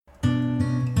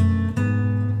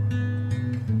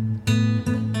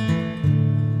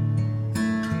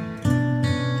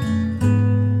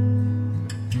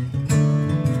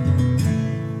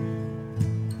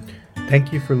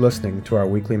Thank you for listening to our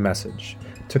weekly message.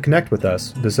 To connect with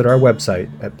us, visit our website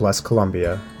at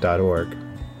blesscolumbia.org.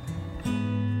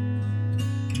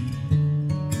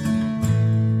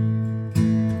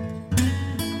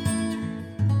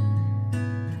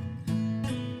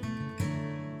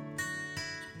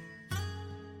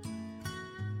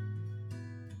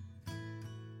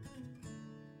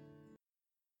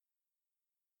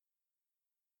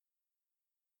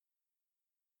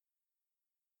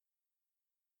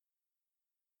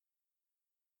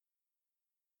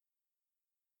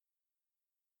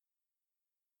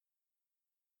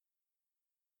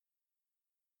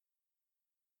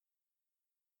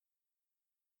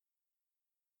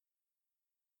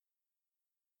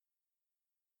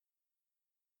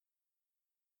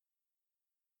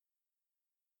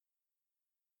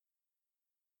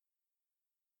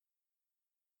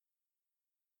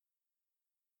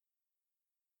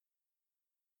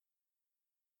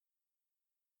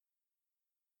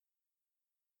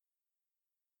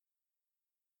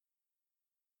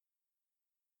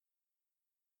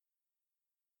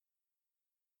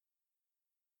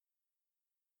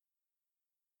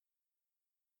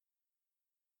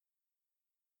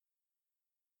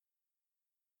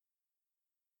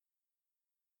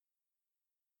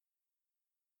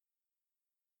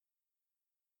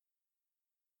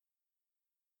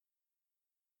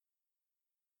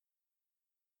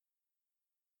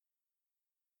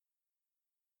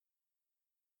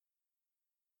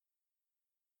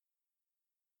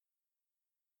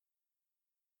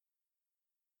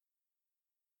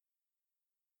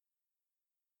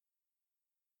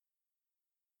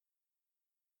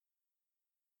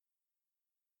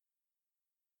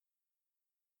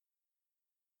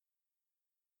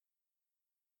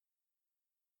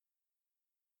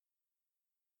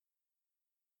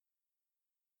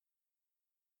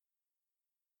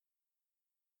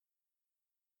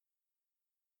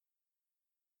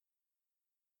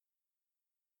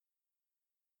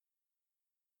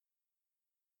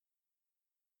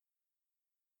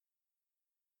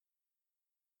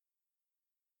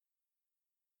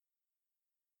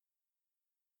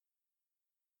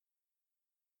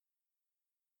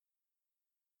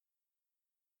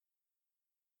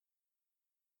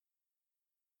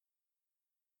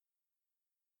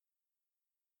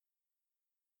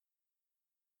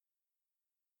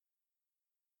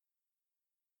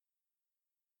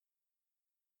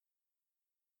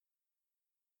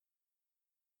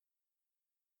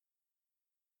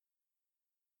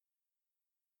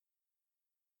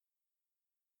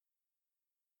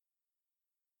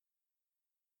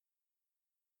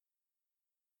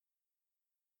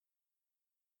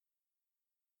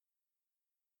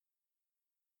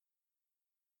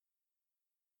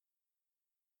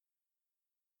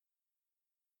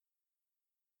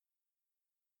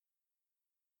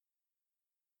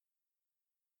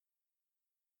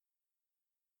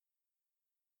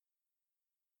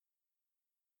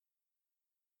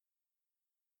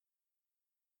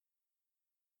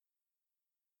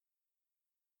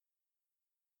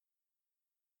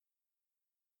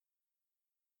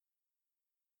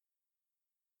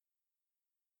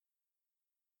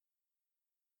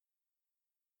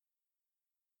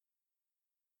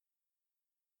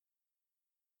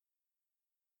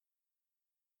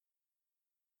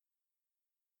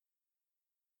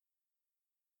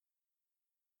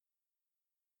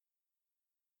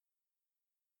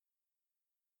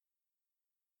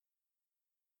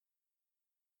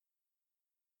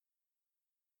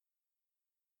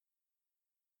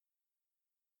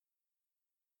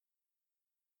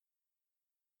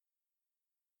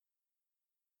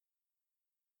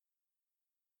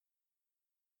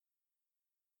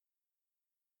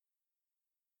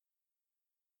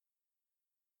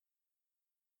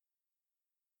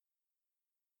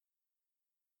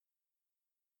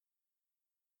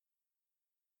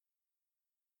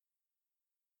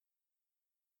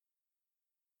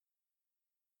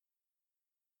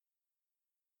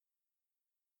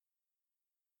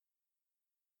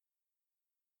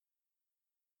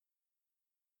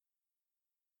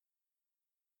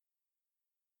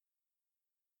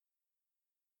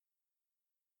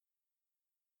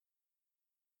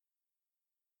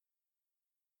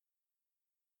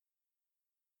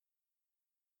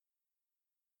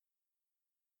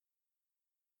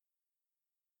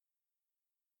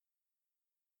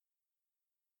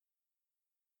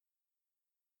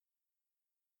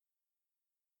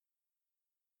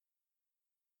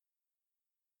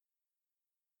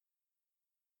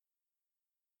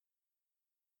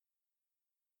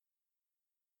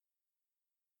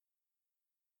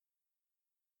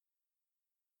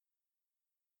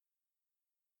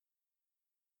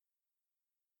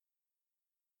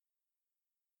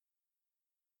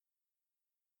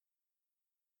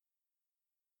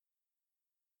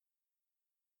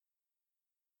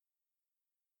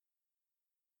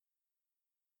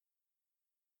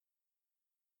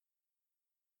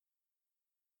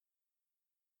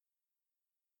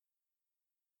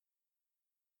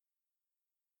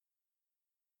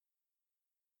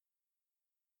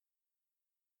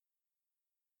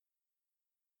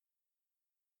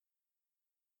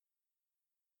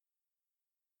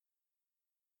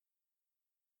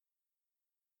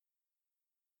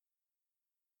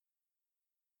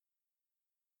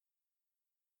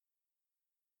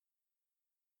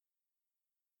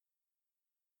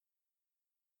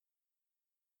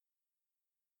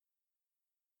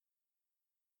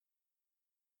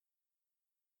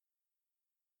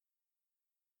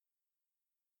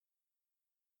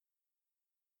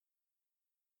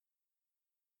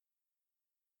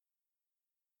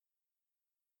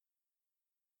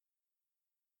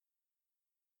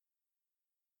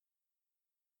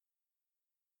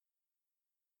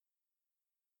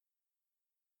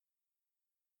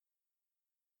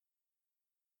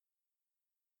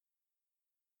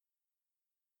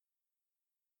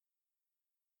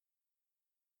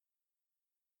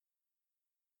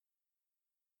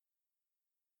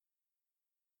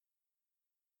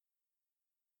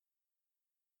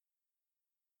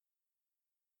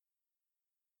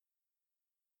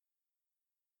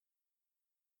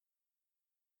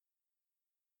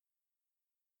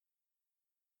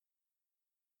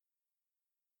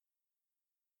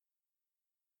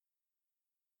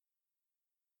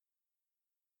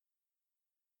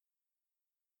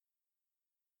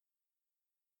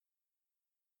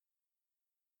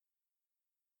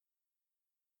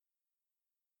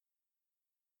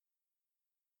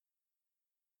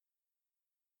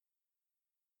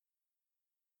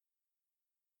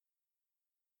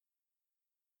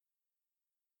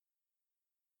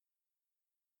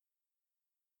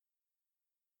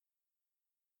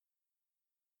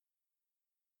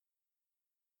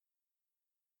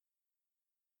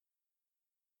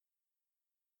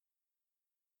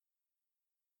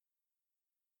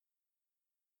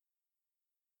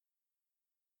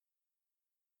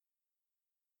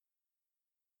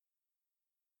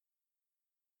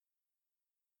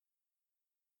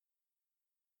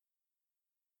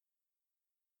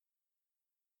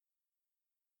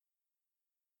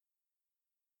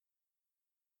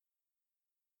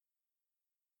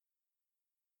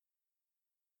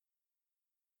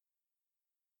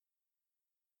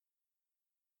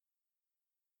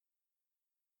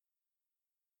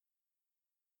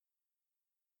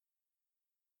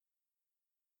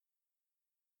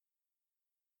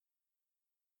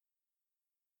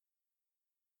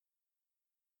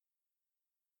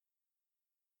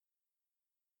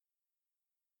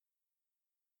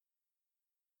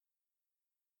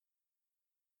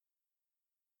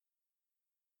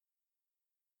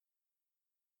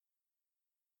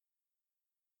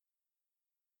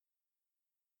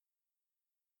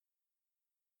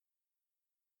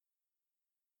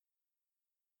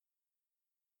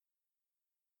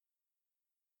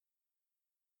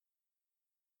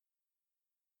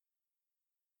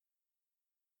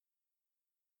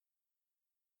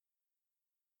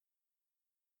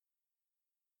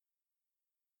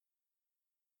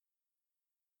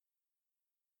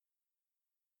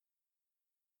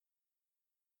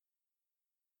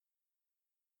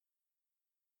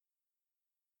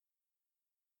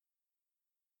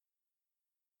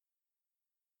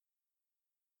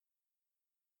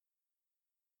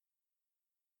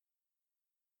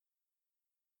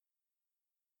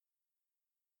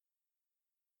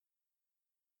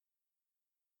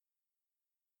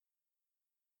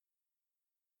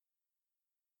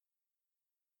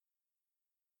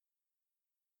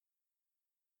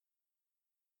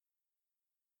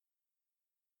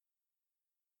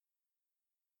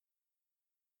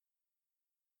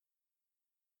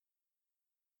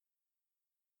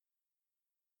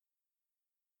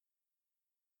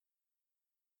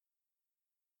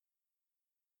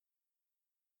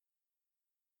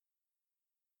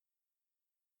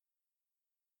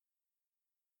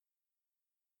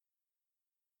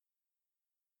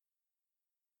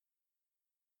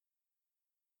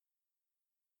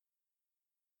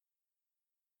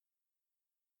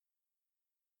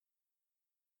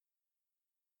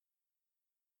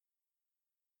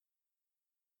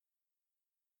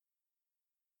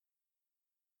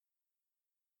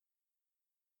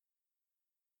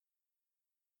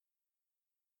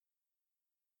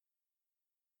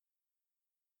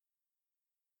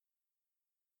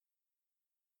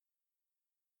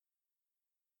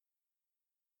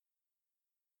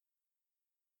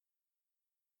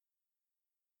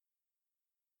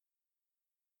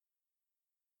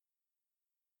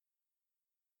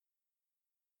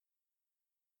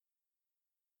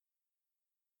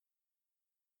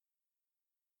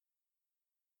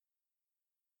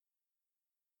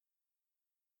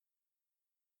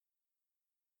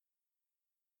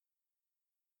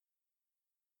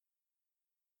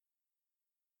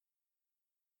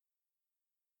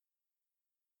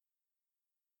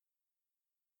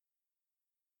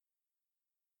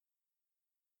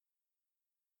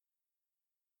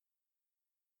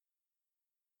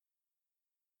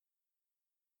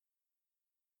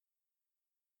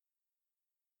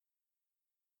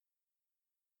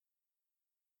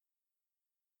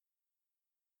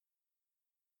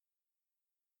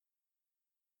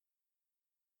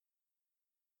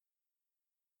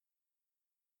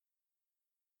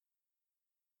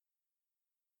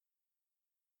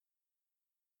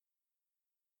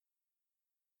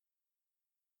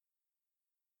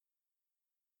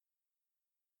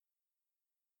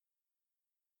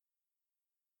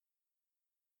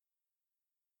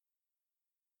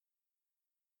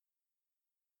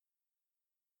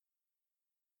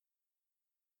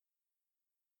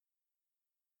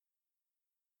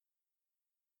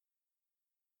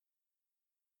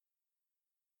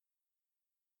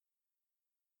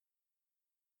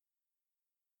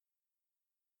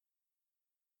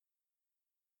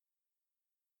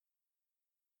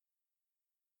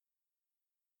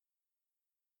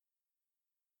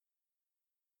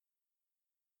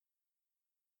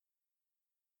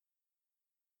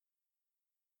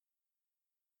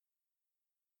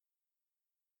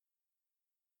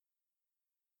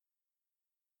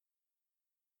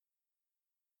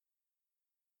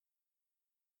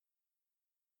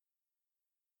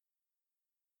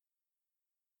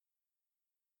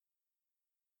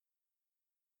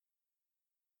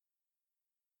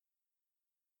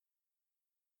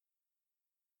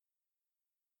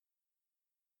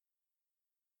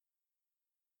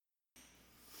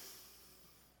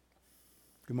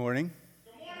 Good morning.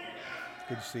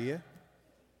 Good to see you.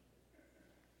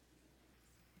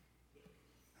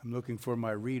 I'm looking for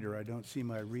my reader. I don't see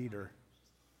my reader.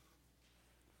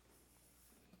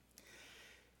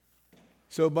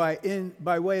 So by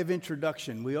way of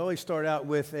introduction, we always start out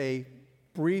with a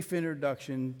brief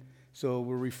introduction so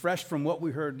we're refreshed from what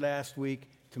we heard last week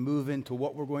to move into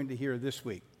what we're going to hear this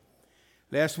week.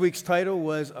 Last week's title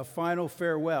was A Final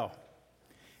Farewell,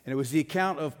 and it was the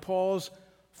account of Paul's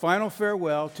final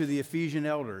farewell to the Ephesian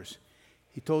elders.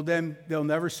 He told them they'll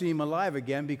never see him alive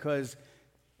again because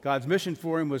God's mission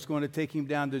for him was going to take him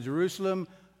down to Jerusalem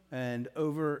and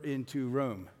over into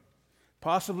Rome.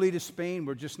 Possibly to Spain,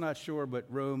 we're just not sure, but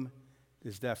Rome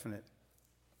is definite.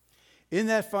 In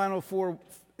that final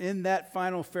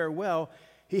farewell,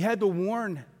 he had to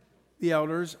warn the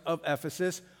elders of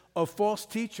Ephesus of false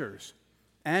teachers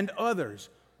and others,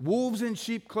 wolves in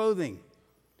sheep clothing,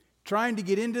 trying to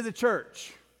get into the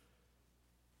church.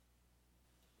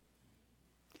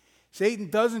 Satan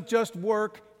doesn't just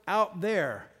work out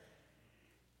there.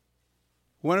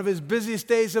 One of his busiest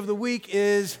days of the week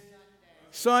is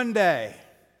Sunday.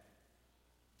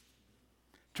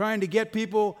 Trying to get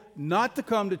people not to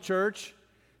come to church,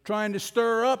 trying to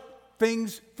stir up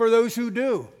things for those who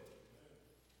do.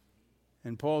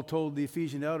 And Paul told the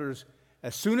Ephesian elders,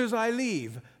 as soon as I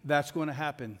leave, that's going to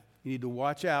happen. You need to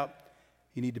watch out.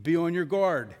 You need to be on your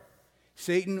guard.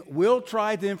 Satan will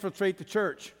try to infiltrate the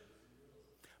church.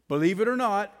 Believe it or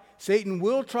not, Satan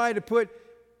will try to put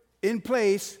in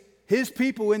place his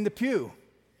people in the pew,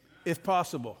 if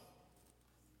possible.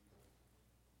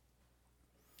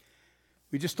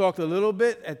 We just talked a little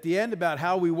bit at the end about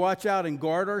how we watch out and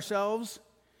guard ourselves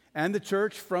and the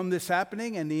church from this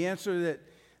happening, and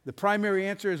the primary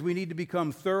answer is we need to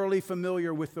become thoroughly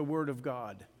familiar with the Word of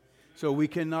God so we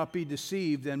cannot be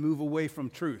deceived and move away from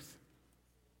truth.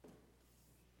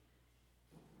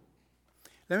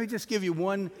 Let me just give you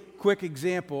one quick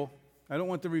example. I don't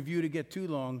want the review to get too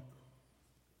long.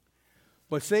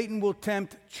 But Satan will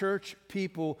tempt church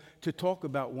people to talk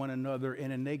about one another in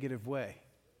a negative way,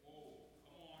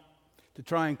 to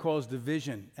try and cause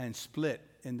division and split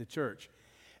in the church.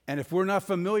 And if we're not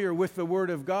familiar with the Word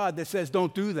of God that says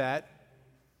don't do that,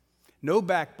 no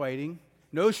backbiting,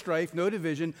 no strife, no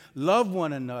division, love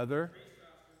one another,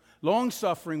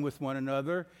 long-suffering with one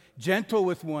another, gentle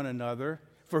with one another,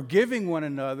 forgiving one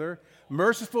another,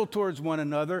 merciful towards one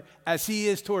another, as He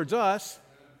is towards us.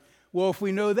 Well, if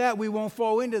we know that, we won't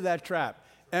fall into that trap.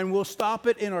 And we'll stop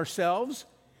it in ourselves,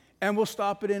 and we'll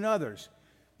stop it in others.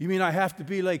 You mean I have to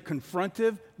be like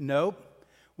confrontive? Nope.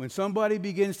 When somebody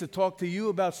begins to talk to you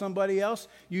about somebody else,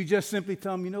 you just simply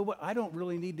tell them, you know what, I don't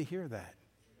really need to hear that.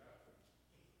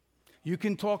 You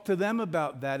can talk to them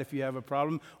about that if you have a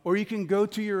problem, or you can go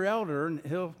to your elder and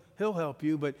he'll help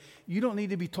you, but you don't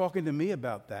need to be talking to me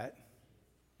about that.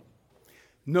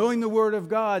 Knowing the Word of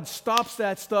God stops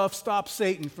that stuff, stops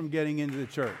Satan from getting into the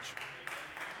church.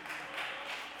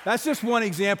 That's just one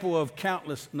example of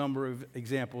countless number of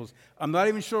examples. I'm not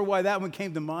even sure why that one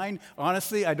came to mind.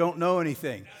 Honestly, I don't know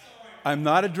anything. I'm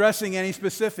not addressing any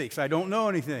specifics. I don't know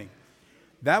anything.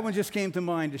 That one just came to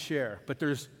mind to share. But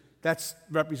that's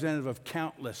representative of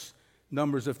countless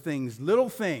numbers of things, little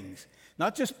things.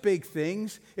 Not just big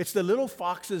things. It's the little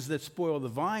foxes that spoil the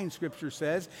vine, Scripture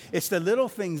says. It's the little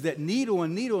things that needle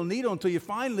and needle and needle until you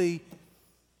finally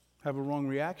have a wrong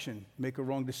reaction, make a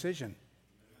wrong decision.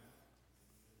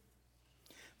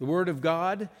 The Word of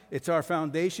God, it's our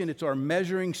foundation, it's our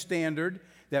measuring standard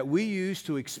that we use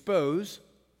to expose,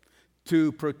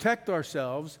 to protect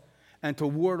ourselves, and to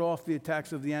ward off the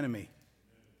attacks of the enemy.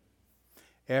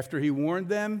 After he warned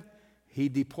them, he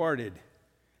departed.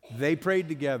 They prayed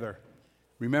together.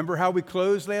 Remember how we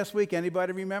closed last week?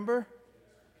 Anybody remember?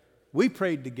 We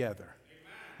prayed together.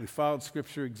 We followed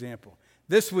Scripture example.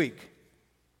 This week,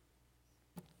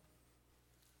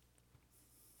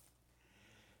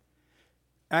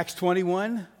 Acts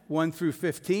 21, 1 through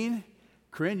 15.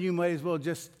 Corinne, you might as well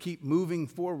just keep moving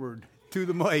forward to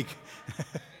the mic.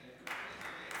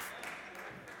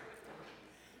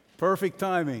 Perfect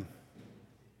timing.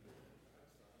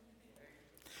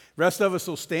 Rest of us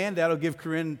will stand. That'll give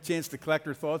Corinne a chance to collect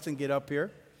her thoughts and get up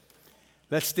here.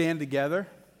 Let's stand together.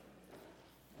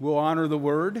 We'll honor the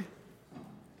Word.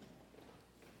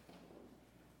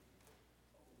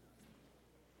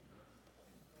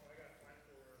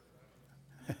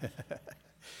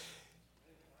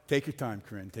 Take your time,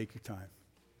 Corinne. Take your time.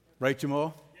 Right,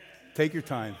 Jamal? Take your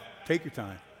time. Take your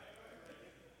time.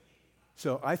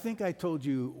 So I think I told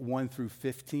you 1 through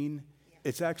 15.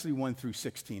 It's actually 1 through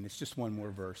 16. It's just one more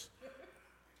verse.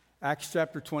 Acts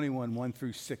chapter 21, 1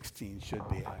 through 16 should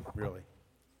be, really.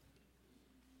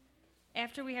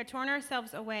 After we had torn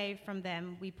ourselves away from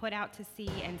them, we put out to sea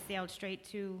and sailed straight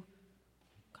to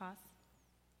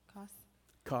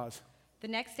Cause. The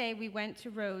next day we went to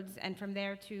Rhodes, and from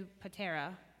there to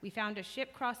Patara. We found a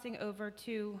ship crossing over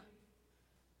to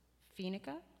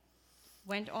Phoenicia,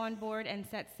 went on board and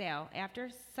set sail. After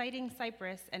sighting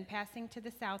Cyprus and passing to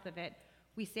the south of it,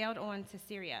 we sailed on to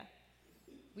Syria.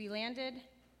 We landed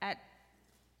at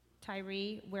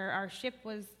Tyre, where our ship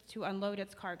was to unload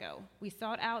its cargo. We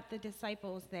sought out the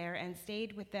disciples there and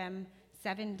stayed with them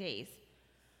 7 days.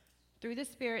 Through the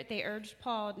Spirit, they urged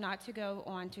Paul not to go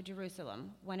on to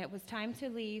Jerusalem. When it was time to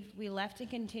leave, we left and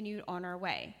continued on our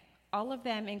way. All of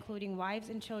them, including wives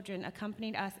and children,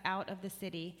 accompanied us out of the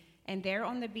city, and there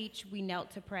on the beach we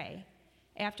knelt to pray.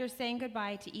 After saying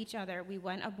goodbye to each other, we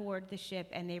went aboard the ship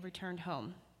and they returned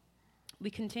home.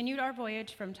 We continued our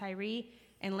voyage from Tyre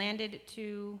and landed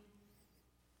to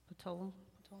Ptolemais,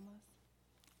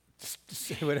 Just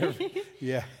say whatever.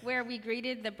 Yeah. where we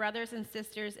greeted the brothers and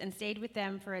sisters and stayed with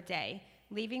them for a day.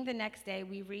 Leaving the next day,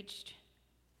 we reached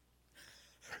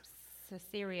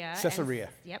Caesarea. Caesarea.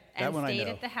 Yep. That And one I stayed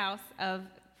know. at the house of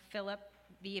Philip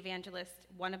the evangelist,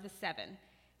 one of the 7.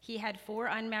 He had 4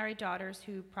 unmarried daughters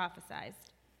who prophesied.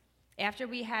 After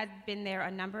we had been there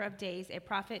a number of days, a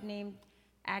prophet named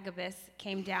Agabus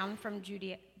came down from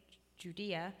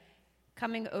Judea.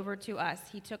 Coming over to us,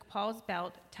 he took Paul's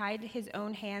belt, tied his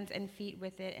own hands and feet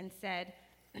with it, and said,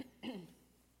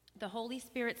 "The Holy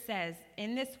Spirit says,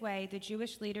 in this way the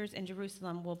Jewish leaders in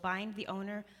Jerusalem will bind the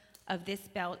owner of this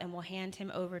belt and will hand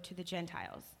him over to the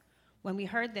Gentiles." When we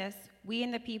heard this, we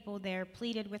and the people there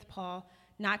pleaded with Paul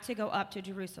not to go up to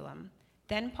Jerusalem.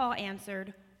 Then Paul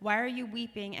answered, "Why are you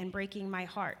weeping and breaking my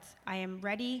heart? I am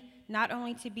ready not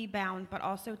only to be bound, but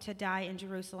also to die in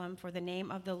Jerusalem for the name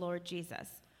of the Lord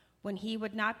Jesus." When he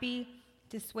would not be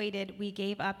dissuaded, we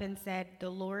gave up and said,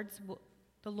 the Lord's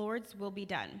will be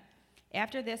done.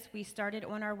 After this, we started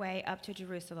on our way up to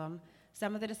Jerusalem.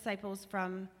 Some of the disciples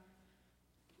from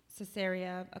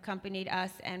Caesarea accompanied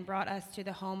us and brought us to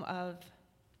the home of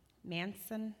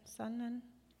Mnason,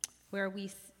 where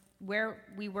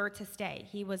we were to stay.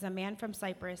 He was a man from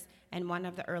Cyprus and one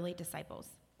of the early disciples.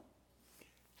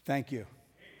 Thank you.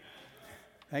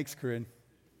 Thanks, Corinne.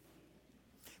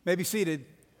 May be seated.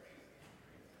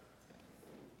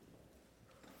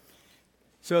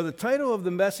 So the title of the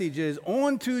message is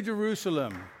On to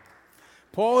Jerusalem.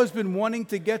 Paul has been wanting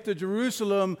to get to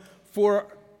Jerusalem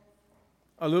for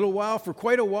a little while, for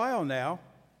quite a while now.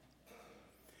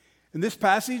 In this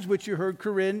passage, which you heard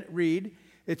Corinne read,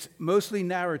 it's mostly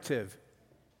narrative.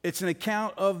 It's an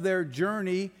account of their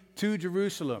journey to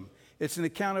Jerusalem. It's an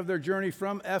account of their journey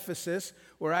from Ephesus,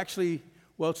 or actually,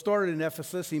 well, it started in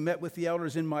Ephesus. He met with the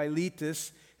elders in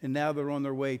Miletus, and now they're on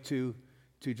their way to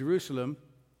Jerusalem.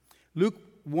 Luke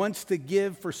wants to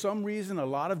give, for some reason, a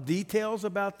lot of details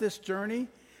about this journey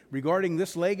regarding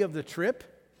this leg of the trip.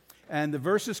 And the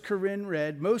verses Corinne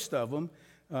read, most of them,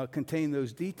 contain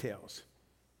those details.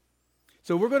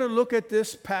 So we're going to look at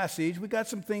this passage. We got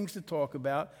some things to talk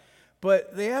about.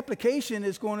 But the application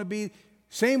is going to be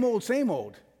same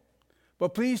old,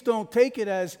 But please don't take it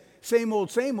as same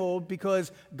old,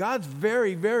 because God's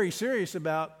very, very serious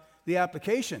about the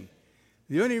application.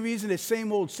 The only reason it's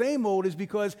same old is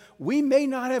because we may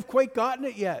not have quite gotten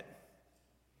it yet.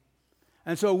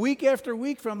 And so week after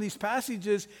week from these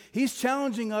passages, he's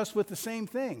challenging us with the same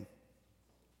thing.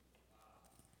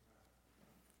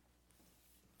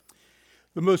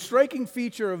 The most striking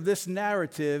feature of this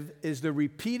narrative is the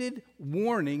repeated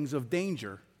warnings of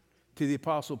danger to the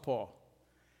Apostle Paul.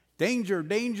 Danger,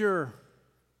 danger,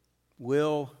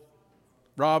 Will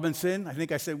Robinson. I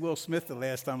think I said Will Smith the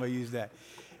last time I used that.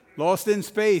 Lost in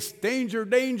space. Danger,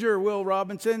 danger, Will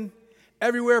Robinson.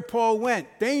 Everywhere Paul went.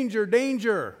 Danger,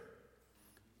 danger.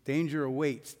 Danger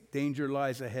awaits. Danger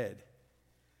lies ahead.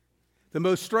 The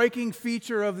most striking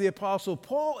feature of the Apostle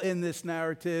Paul in this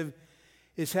narrative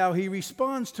is how he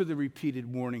responds to the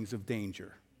repeated warnings of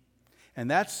danger. And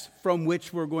that's from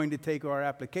which we're going to take our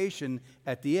application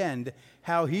at the end,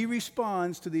 how he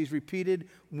responds to these repeated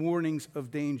warnings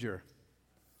of danger.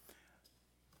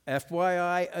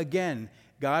 FYI, again,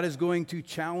 God is going to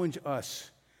challenge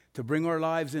us to bring our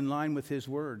lives in line with his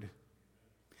word,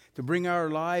 to bring our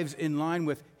lives in line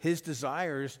with his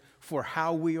desires for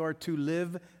how we are to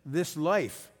live this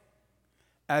life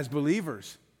as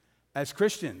believers, as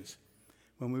Christians.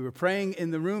 When we were praying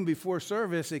in the room before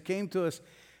service, it came to us,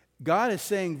 God is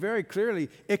saying very clearly,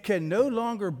 it can no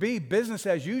longer be business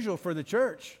as usual for the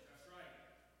church. That's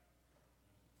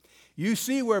right. You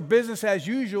see where business as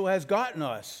usual has gotten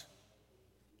us.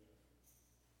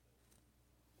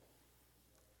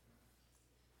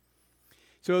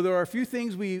 So there are a few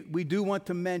things we do want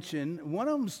to mention. One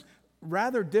of them's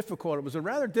rather difficult. It was a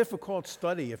rather difficult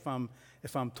study, if I'm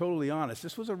totally honest.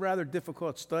 This was a rather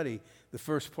difficult study, the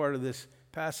first part of this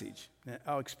passage.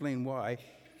 I'll explain why.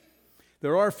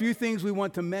 There are a few things we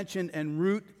want to mention and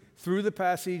root through the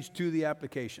passage to the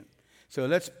application. So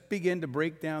let's begin to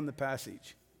break down the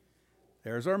passage.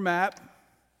 There's our map.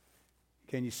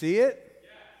 Can you see it?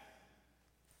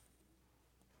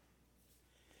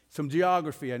 Some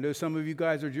geography. I know some of you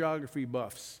guys are geography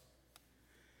buffs.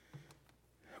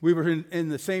 We were in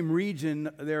the same region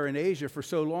there in Asia for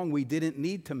so long we didn't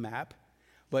need to map,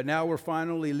 but now we're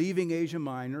finally leaving Asia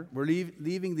Minor. We're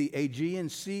leaving the Aegean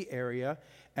Sea area,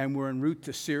 and we're en route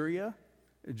to Syria,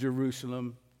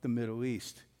 Jerusalem, the Middle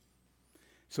East.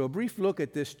 So a brief look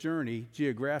at this journey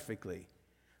geographically.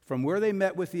 From where they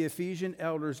met with the Ephesian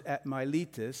elders at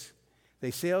Miletus,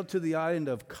 they sailed to the island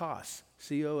of Kos,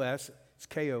 C-O-S, it's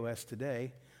K-O-S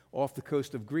today, off the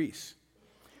coast of Greece.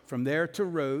 From there to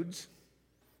Rhodes,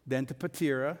 then to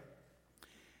Patara.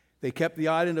 They kept the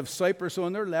island of Cyprus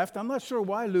on their left. I'm not sure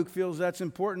why Luke feels that's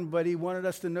important, but he wanted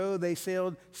us to know they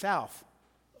sailed south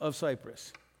of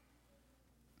Cyprus.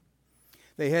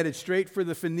 They headed straight for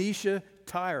the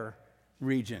Phoenicia-Tyre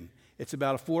region. It's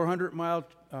about a 400-mile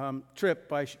trip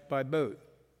by boat.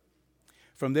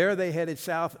 From there, they headed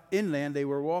south inland. They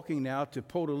were walking now to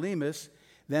Ptolemais,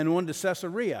 then on to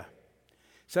Caesarea.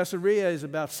 Caesarea is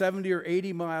about 70 or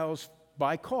 80 miles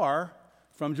by car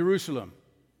from Jerusalem.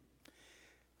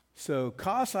 So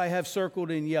Kos I have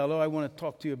circled in yellow. I want to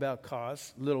talk to you about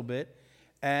Kos a little bit.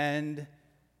 And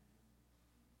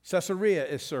Caesarea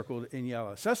is circled in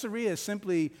yellow. Caesarea is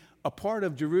simply a part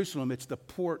of Jerusalem. It's the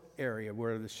port area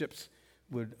where the ships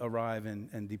would arrive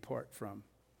and depart from.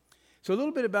 So a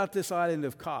little bit about this island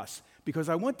of Kos, because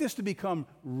I want this to become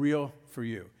real for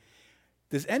you.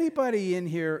 Does anybody in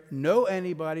here know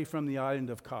anybody from the island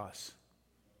of Kos?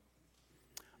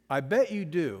 I bet you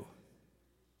do,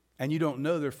 and you don't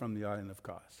know they're from the island of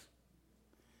Kos.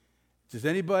 Does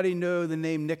anybody know the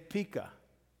name Nick Pica?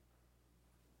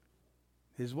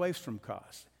 His wife's from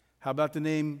Kos. How about the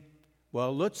name,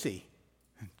 Lutzy,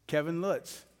 Kevin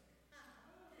Lutz?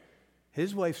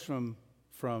 His wife's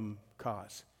from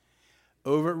Kos.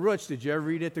 Over at Roots, did you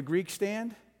ever eat at the Greek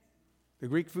stand? The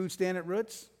Greek food stand at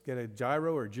Roots? Get a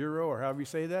gyro or gyro or however you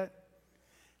say that?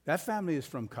 That family is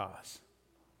from Kos.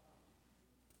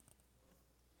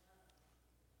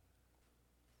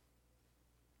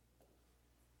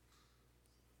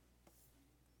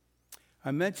 I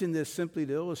mention this simply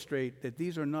to illustrate that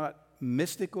these are not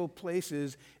mystical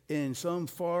places in some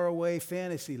faraway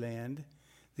fantasy land.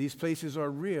 These places are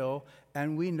real,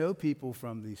 and we know people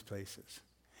from these places.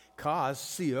 Kos,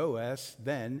 C-O-S,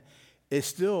 then, is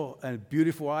still a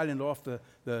beautiful island off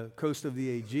the coast of the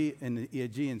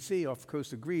Aegean Sea, off the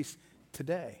coast of Greece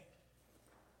today.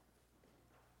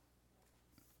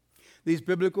 These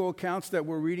biblical accounts that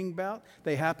we're reading about,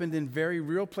 they happened in very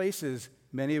real places,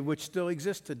 many of which still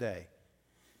exist today.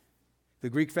 The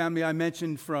Greek family I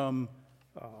mentioned from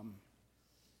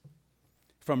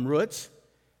Roots,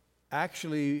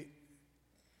 actually,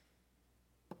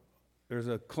 there's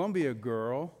a Columbia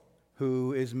girl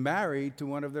who is married to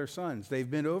one of their sons. They've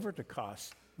been over to Kos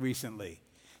recently.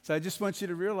 So I just want you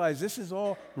to realize this is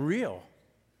all real.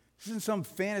 This isn't some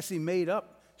fantasy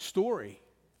made-up story.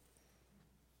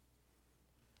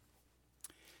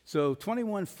 So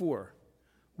 21:4,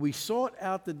 we sought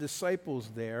out the disciples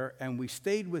there, and we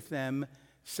stayed with them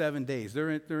 7 days.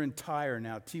 They're in Tyre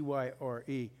now,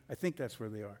 T-Y-R-E. I think that's where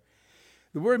they are.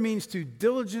 The word means to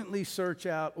diligently search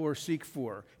out or seek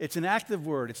for. It's an active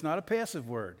word. It's not a passive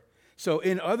word. So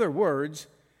in other words,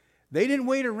 they didn't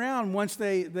wait around once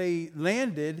they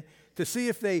landed to see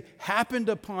if they happened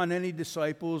upon any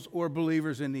disciples or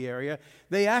believers in the area.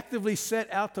 They actively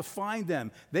set out to find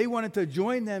them. They wanted to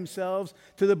join themselves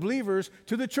to the believers,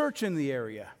 to the church in the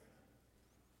area.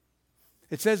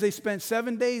 It says they spent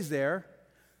 7 days there.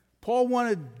 Paul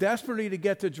wanted desperately to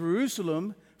get to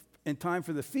Jerusalem in time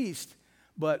for the feast,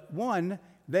 but one,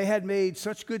 they had made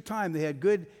such good time. They had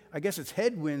good, I guess it's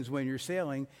headwinds when you're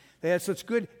sailing. They had such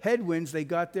good headwinds, they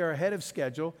got there ahead of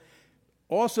schedule.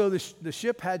 Also, the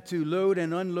ship had to load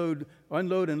and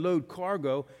unload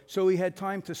cargo, so he had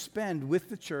time to spend with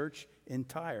the church in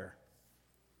Tyre.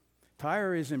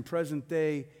 Tyre is in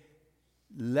present-day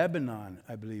Lebanon,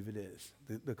 I believe it is,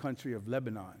 the country of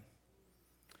Lebanon.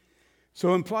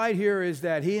 So implied here is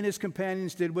that he and his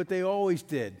companions did what they always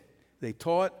did. They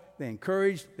taught, they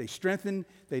encouraged, they strengthened,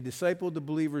 they discipled the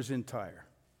believers in Tyre.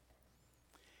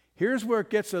 Here's where it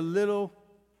gets a little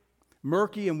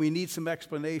murky and we need some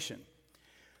explanation.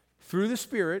 Through the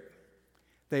Spirit,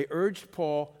 they urged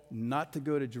Paul not to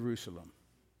go to Jerusalem.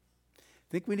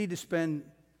 think we need to spend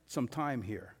some time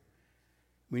here.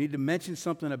 We need to mention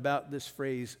something about this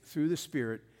phrase, through the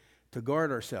Spirit, to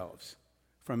guard ourselves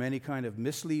from any kind of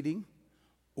misleading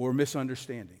or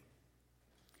misunderstanding.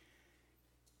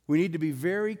 We need to be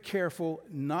very careful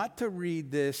not to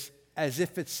read this as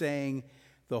if it's saying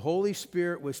the Holy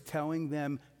Spirit was telling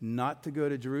them not to go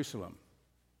to Jerusalem.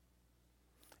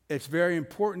 It's very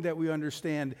important that we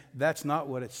understand that's not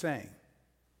what it's saying.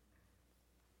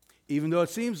 Even though it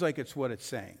seems like it's what it's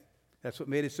saying. That's what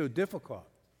made it so difficult.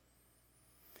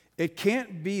 It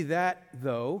can't be that,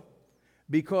 though,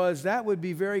 because that would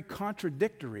be very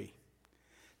contradictory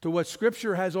to what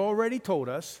Scripture has already told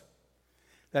us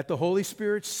that the Holy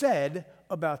Spirit said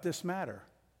about this matter.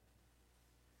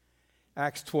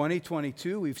 Acts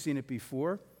 20:22, we've seen it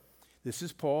before. This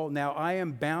is Paul. Now I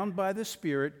am bound by the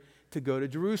Spirit to go to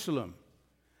Jerusalem.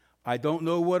 I don't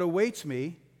know what awaits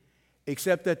me,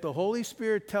 except that the Holy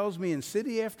Spirit tells me in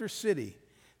city after city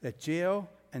that jail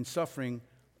and suffering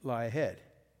lie ahead.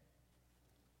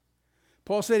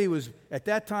 Paul said at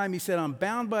that time, he said, I'm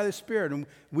bound by the Spirit. And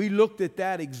we looked at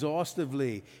that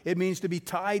exhaustively. It means to be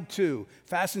tied to,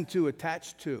 fastened to,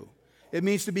 attached to. It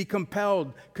means to be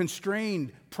compelled,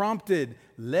 constrained, prompted,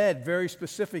 led very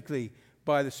specifically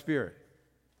by the Spirit.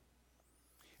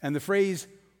 And the phrase,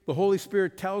 the Holy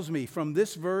Spirit tells me, from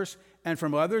this verse and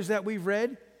from others that we've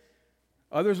read,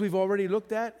 others we've already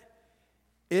looked at,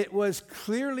 it was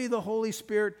clearly the Holy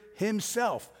Spirit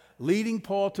himself leading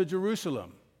Paul to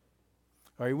Jerusalem.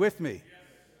 Are you with me?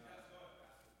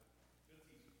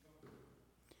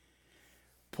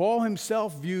 Paul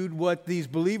himself viewed what these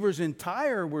believers in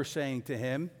Tyre were saying to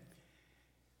him,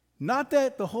 not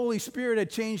that the Holy Spirit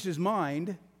had changed his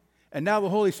mind, and now the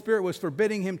Holy Spirit was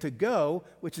forbidding him to go,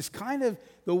 which is kind of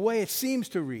the way it seems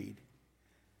to read.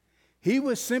 He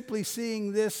was simply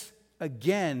seeing this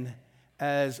again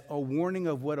as a warning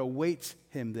of what awaits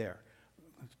him there.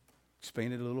 I'll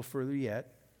explain it a little further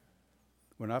yet.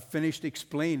 We're not finished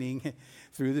explaining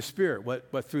through the Spirit,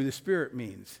 what through the Spirit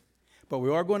means. But we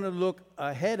are going to look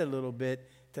ahead a little bit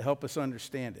to help us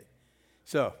understand it.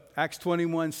 So, Acts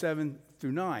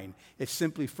 21:7-9. It's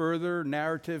simply further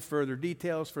narrative, further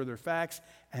details, further facts,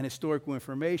 and historical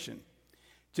information.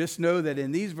 Just know that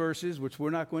in these verses, which we're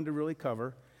not going to really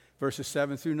cover, verses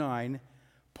 7-9,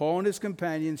 Paul and his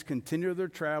companions continue their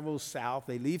travels south.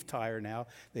 They leave Tyre now.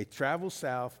 They travel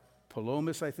south,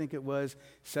 Palomas, I think it was,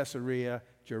 Caesarea,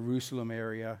 Jerusalem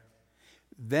area.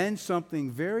 Then something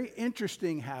very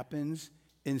interesting happens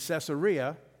in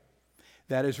Caesarea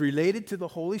that is related to the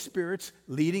Holy Spirit's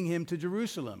leading him to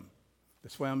Jerusalem.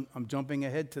 That's why I'm jumping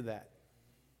ahead to that.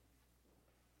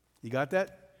 You got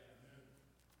that?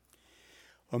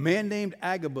 A man named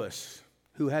Agabus,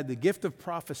 who had the gift of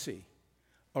prophecy,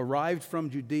 arrived from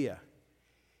Judea.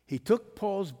 He took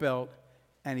Paul's belt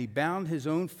and he bound his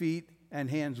own feet and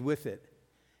hands with it.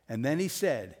 And then he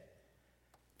said,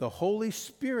 the Holy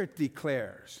Spirit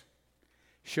declares,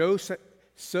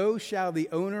 so shall the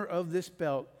owner of this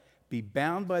belt be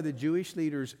bound by the Jewish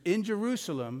leaders in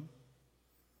Jerusalem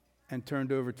and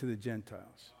turned over to the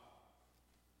Gentiles.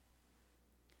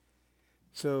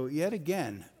 So yet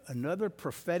again, another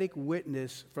prophetic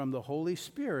witness from the Holy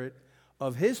Spirit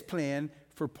of his plan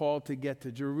for Paul to get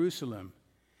to Jerusalem.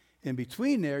 In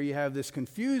between there, you have this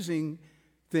confusing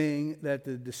thing that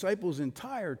the disciples in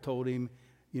Tyre told him,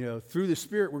 through the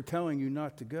Spirit, we're telling you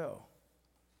not to go.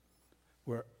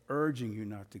 We're urging you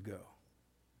not to go.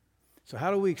 So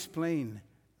how do we explain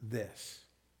this?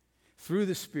 Through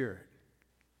the Spirit.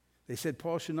 They said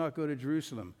Paul should not go to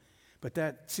Jerusalem, but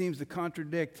that seems to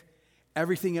contradict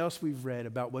everything else we've read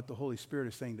about what the Holy Spirit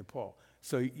is saying to Paul.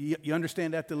 So you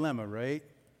understand that dilemma, right?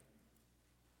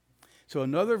 So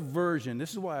another version,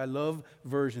 this is why I love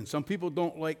versions. Some people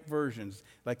don't like versions,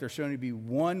 like there's showing to be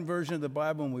one version of the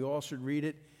Bible and we all should read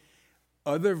it.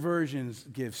 Other versions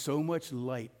give so much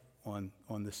light on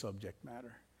the subject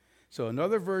matter. So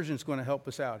another version is going to help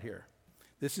us out here.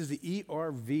 This is the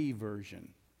ERV version.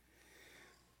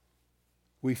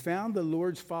 We found the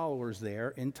Lord's followers there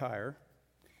in Tyre,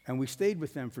 and we stayed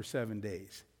with them for 7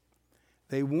 days.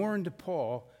 They warned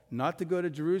Paul not to go to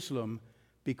Jerusalem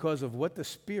because of what the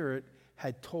Spirit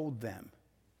had told them.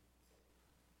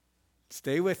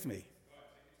 Stay with me.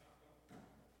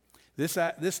 This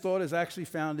thought is actually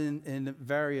found in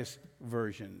various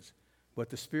versions, what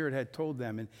the Spirit had told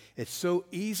them. And it's so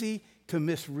easy to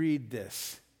misread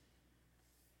this.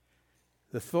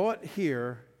 The thought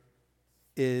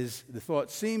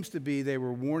seems to be they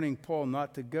were warning Paul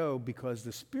not to go because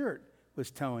the Spirit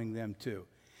was telling them to.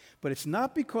 But it's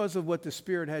not because of what the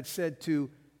Spirit had said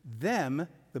to them,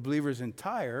 the believers in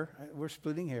Tyre. We're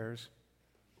splitting hairs.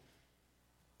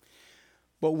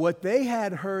 But what they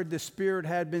had heard the Spirit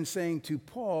had been saying to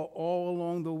Paul all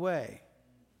along the way.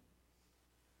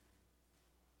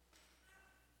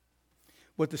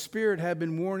 What the Spirit had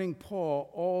been warning Paul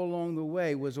all along the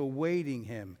way was awaiting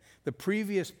him. The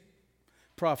previous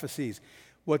prophecies.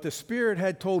 What the Spirit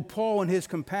had told Paul and his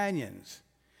companions.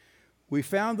 We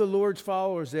found the Lord's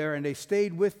followers there, and they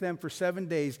stayed with them for 7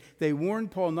 days. They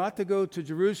warned Paul not to go to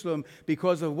Jerusalem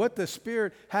because of what the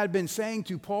Spirit had been saying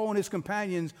to Paul and his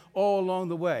companions all along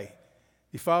the way.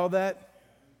 You follow that?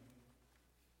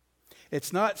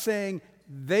 It's not saying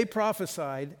they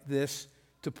prophesied this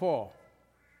to Paul.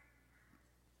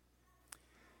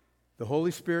 The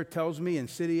Holy Spirit tells me in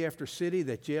city after city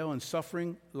that jail and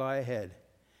suffering lie ahead.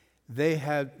 They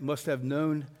must have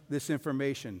known this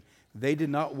information. They did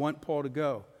not want Paul to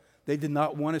go. They did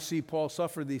not want to see Paul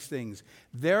suffer these things.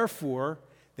 Therefore,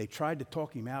 they tried to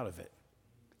talk him out of it.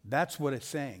 That's what it's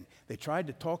saying. They tried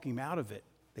to talk him out of it.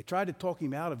 They tried to talk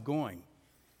him out of going.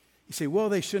 You say, well,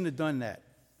 they shouldn't have done that.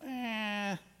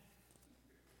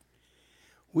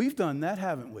 We've done that,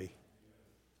 haven't we?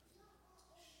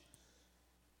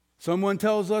 Someone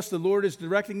tells us the Lord is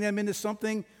directing them into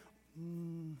something.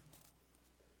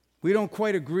 We don't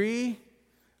quite agree.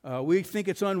 We think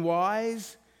it's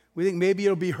unwise. We think maybe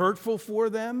it'll be hurtful for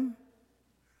them.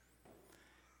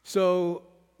 So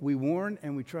we warn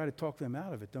and we try to talk them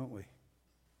out of it, don't we?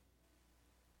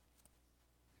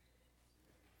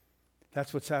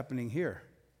 That's what's happening here.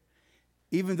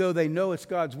 Even though they know it's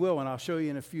God's will, and I'll show you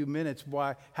in a few minutes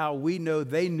how we know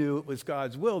they knew it was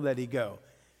God's will that he go.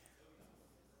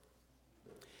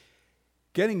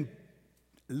 Getting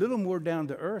a little more down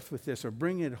to earth with this, or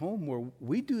bringing it home more,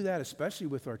 we do that especially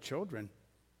with our children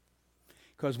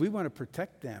because we want to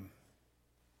protect them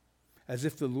as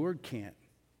if the Lord can't.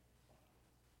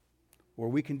 Or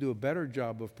we can do a better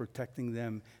job of protecting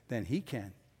them than he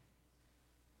can.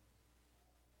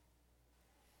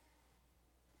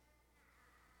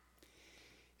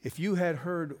 If you had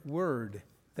heard word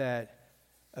that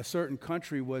a certain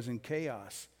country was in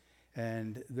chaos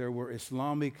and there were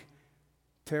Islamic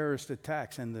terrorist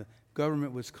attacks and the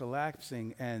government was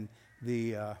collapsing and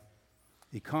the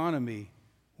economy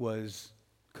was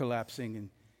collapsing and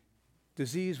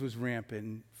disease was rampant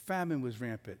and famine was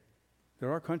rampant.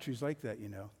 There are countries like that, you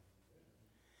know.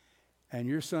 And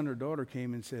your son or daughter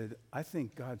came and said, I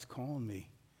think God's calling me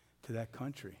to that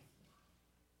country.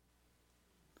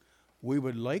 We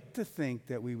would like to think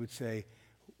that we would say,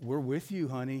 we're with you,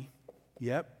 honey.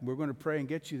 Yep, we're going to pray and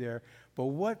get you there. But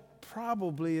what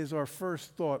probably is our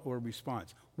first thought or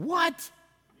response? What?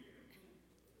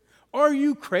 Are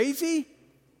you crazy?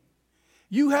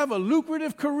 You have a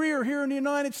lucrative career here in the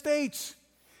United States.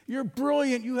 You're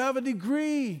brilliant. You have a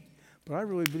degree. But I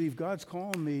really believe God's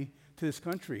calling me to this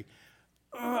country.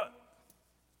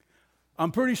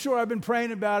 I'm pretty sure I've been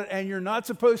praying about it, and you're not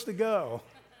supposed to go.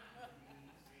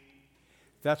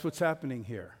 That's what's happening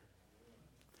here.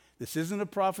 This isn't a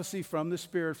prophecy from the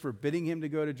Spirit forbidding him to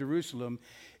go to Jerusalem.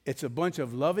 It's a bunch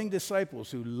of loving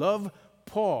disciples who love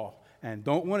Paul and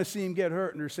don't want to see him get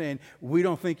hurt, and they're saying, we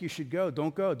don't think you should go.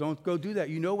 Don't go. Don't go do that.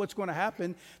 You know what's going to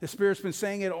happen. The Spirit's been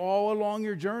saying it all along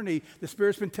your journey. The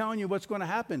Spirit's been telling you what's going to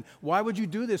happen. Why would you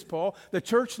do this, Paul? The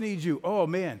church needs you. Oh,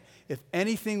 man, if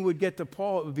anything would get to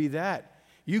Paul, it would be that.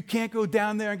 You can't go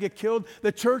down there and get killed.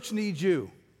 The church needs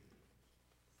you.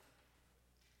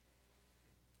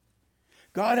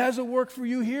 God has a work for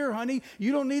you here, honey.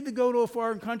 You don't need to go to a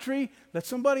foreign country. Let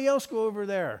somebody else go over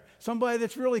there. Somebody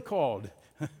that's really called.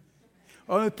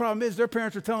 Only problem is their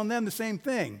parents are telling them the same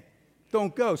thing.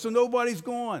 Don't go. So nobody's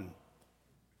gone.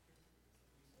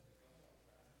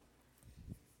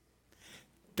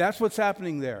 That's what's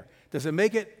happening there. Does it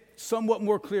make it somewhat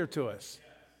more clear to us?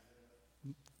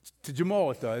 To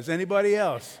Jamal it does. Anybody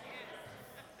else?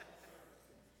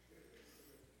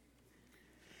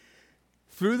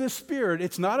 Through the Spirit,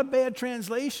 it's not a bad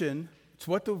translation. It's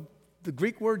what the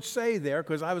Greek words say there,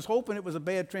 because I was hoping it was a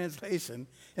bad translation,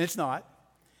 and it's not.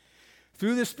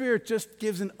 Through the Spirit just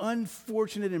gives an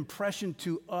unfortunate impression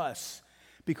to us,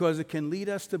 because it can lead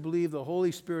us to believe the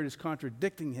Holy Spirit is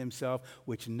contradicting himself,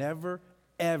 which never,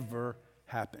 ever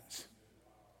happens.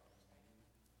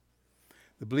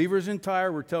 The believers in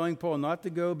Tyre were telling Paul not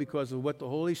to go because of what the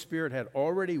Holy Spirit had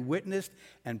already witnessed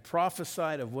and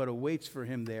prophesied of what awaits for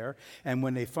him there. And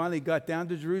when they finally got down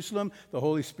to Jerusalem, the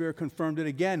Holy Spirit confirmed it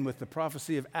again with the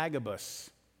prophecy of Agabus.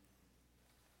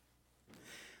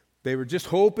 They were just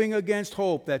hoping against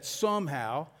hope that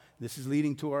somehow, this is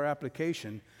leading to our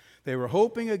application, they were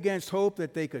hoping against hope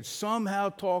that they could somehow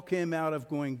talk him out of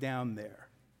going down there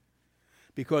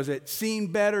because it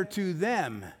seemed better to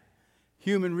them.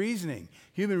 Human reasoning.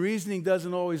 Human reasoning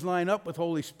doesn't always line up with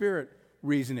Holy Spirit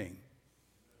reasoning.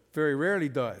 Very rarely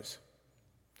does.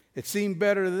 It seemed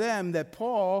better to them that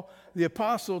Paul, the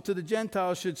apostle to the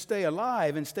Gentiles, should stay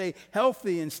alive and stay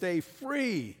healthy and stay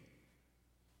free.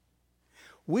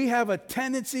 We have a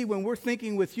tendency when we're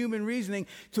thinking with human reasoning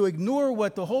to ignore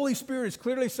what the Holy Spirit is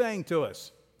clearly saying to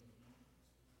us.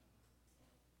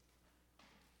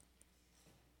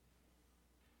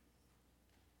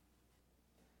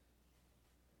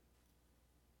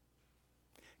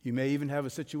 You may even have a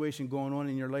situation going on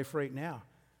in your life right now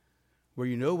where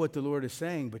you know what the Lord is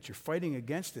saying, but you're fighting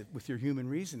against it with your human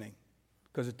reasoning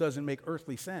because it doesn't make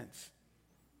earthly sense.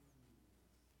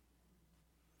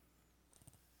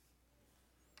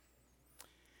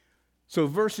 So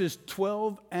verses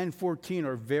 12 and 14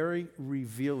 are very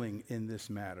revealing in this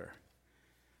matter.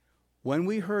 When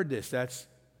we heard this, that's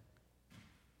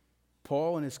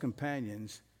Paul and his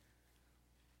companions,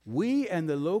 we and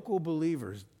the local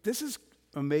believers, this is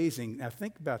amazing. Now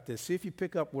think about this. See if you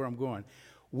pick up where I'm going.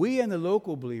 We and the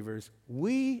local believers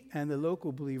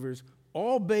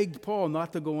all begged Paul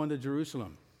not to go on to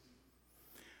Jerusalem.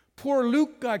 Poor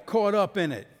Luke got caught up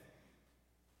in it.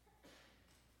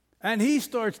 And he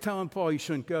starts telling Paul, you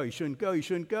shouldn't go, you shouldn't go, you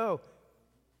shouldn't go.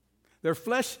 Their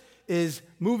flesh is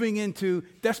moving into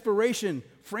desperation,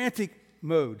 frantic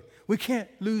mode. We can't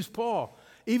lose Paul.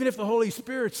 Even if the Holy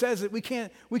Spirit says it, we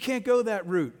can't go that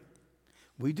route.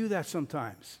 We do that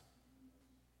sometimes.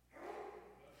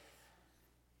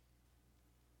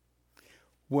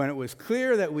 When it was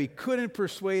clear that we couldn't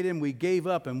persuade him, we gave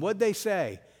up. And what'd they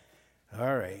say?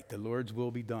 All right, the Lord's will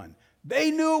be done.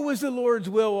 They knew it was the Lord's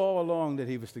will all along that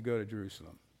he was to go to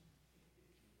Jerusalem.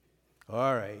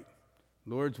 All right,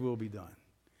 Lord's will be done.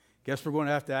 Guess we're going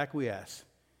to have to acquiesce.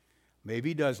 Maybe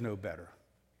he does know better.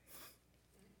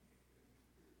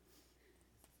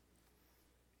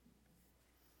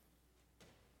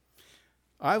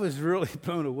 I was really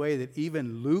blown away that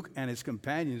even Luke and his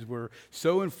companions were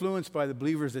so influenced by the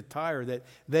believers at Tyre that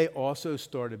they also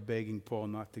started begging Paul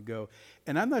not to go.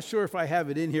 And I'm not sure if I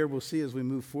have it in here. We'll see as we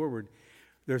move forward.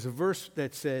 There's a verse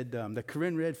that said, that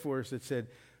Corinne read for us, that said,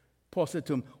 Paul said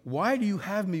to him, why do you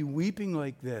have me weeping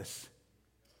like this?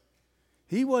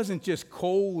 He wasn't just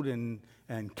cold and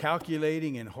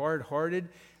calculating and hard-hearted.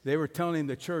 They were telling him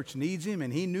the church needs him,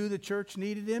 and he knew the church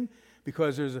needed him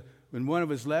because in one of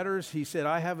his letters, he said,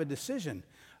 I have a decision.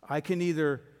 I can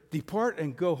either depart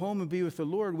and go home and be with the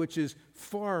Lord, which is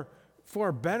far,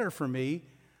 far better for me,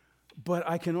 but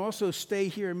I can also stay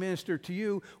here and minister to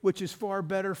you, which is far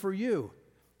better for you.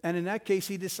 And in that case,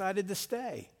 he decided to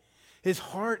stay. His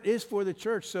heart is for the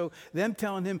church. So them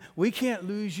telling him, we can't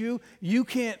lose you, you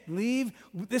can't leave,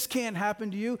 this can't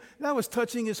happen to you, that was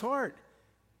touching his heart.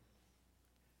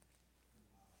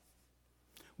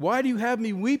 Why do you have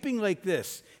me weeping like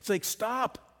this? It's like,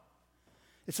 stop.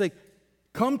 It's like,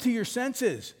 come to your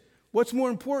senses. What's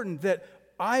more important, that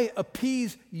I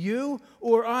appease you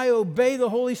or I obey the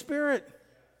Holy Spirit?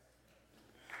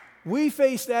 We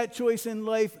face that choice in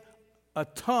life a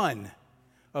ton.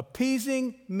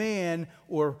 Appeasing man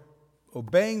or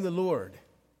obeying the Lord.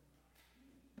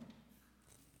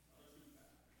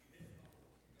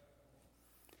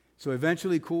 So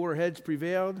eventually cooler heads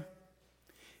prevailed.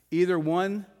 Either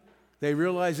one, they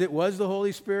realized it was the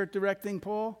Holy Spirit directing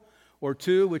Paul, or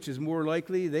two, which is more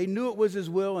likely, they knew it was his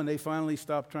will and they finally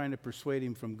stopped trying to persuade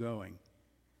him from going.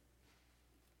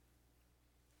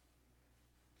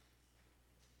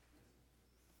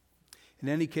 In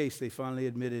any case, they finally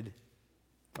admitted,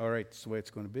 all right, that's the way it's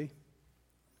going to be.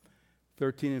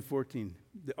 13 and 14.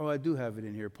 Oh, I do have it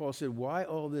in here. Paul said, why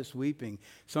all this weeping?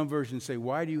 Some versions say,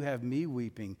 why do you have me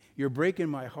weeping? You're breaking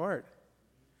my heart.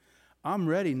 I'm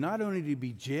ready not only to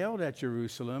be jailed at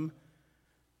Jerusalem,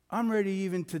 I'm ready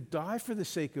even to die for the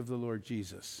sake of the Lord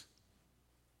Jesus.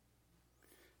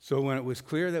 So when it was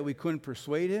clear that we couldn't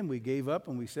persuade him, we gave up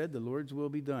and we said, the Lord's will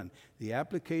be done. The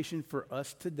application for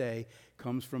us today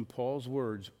comes from Paul's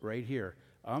words right here.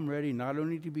 I'm ready not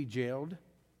only to be jailed,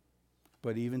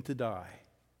 but even to die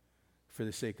for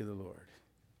the sake of the Lord.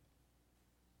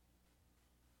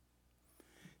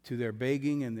 To their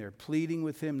begging and their pleading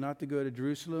with him not to go to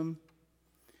Jerusalem,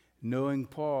 knowing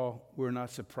Paul, we're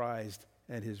not surprised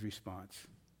at his response.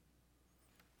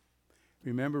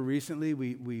 Remember recently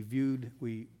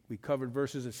we covered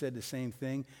verses that said the same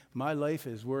thing. My life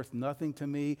is worth nothing to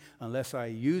me unless I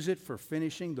use it for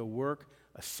finishing the work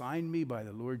assigned me by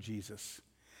the Lord Jesus.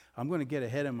 I'm going to get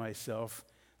ahead of myself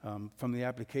from the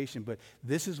application, but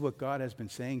this is what God has been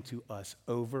saying to us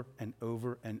over and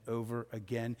over and over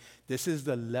again. This is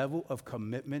the level of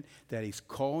commitment that he's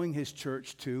calling his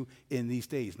church to in these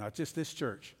days, not just this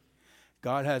church.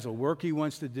 God has a work he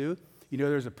wants to do. You know,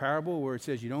 there's a parable where it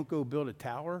says you don't go build a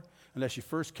tower unless you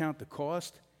first count the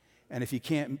cost. And if you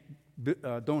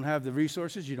don't have the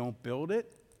resources, you don't build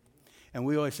it. And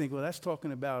we always think, well, that's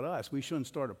talking about us. We shouldn't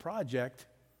start a project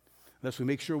unless we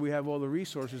make sure we have all the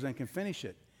resources and can finish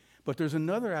it. But there's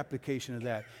another application of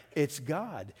that. It's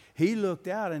God. He looked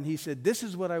out and he said, this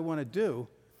is what I want to do.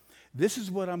 This is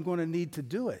what I'm going to need to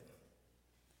do it.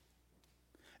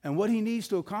 And what he needs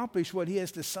to accomplish, what he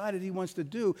has decided he wants to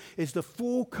do, is the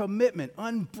full commitment,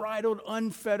 unbridled,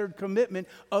 unfettered commitment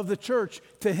of the church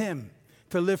to him,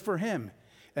 to live for him.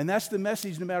 And that's the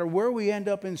message, no matter where we end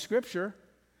up in Scripture.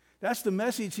 That's the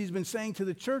message he's been saying to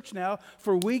the church now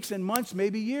for weeks and months,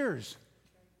 maybe years.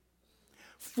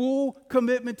 Full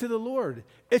commitment to the Lord.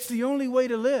 It's the only way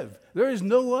to live. There is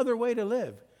no other way to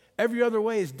live. Every other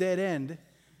way is dead end.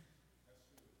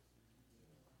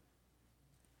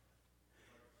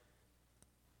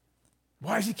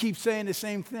 Why does he keep saying the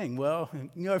same thing? Well,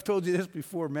 I've told you this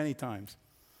before many times.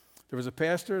 There was a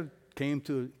pastor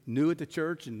new at the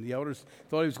church, and the elders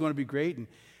thought he was going to be great. And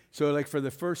so, for the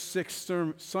first 6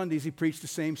 Sundays, he preached the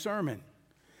same sermon.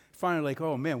 Finally,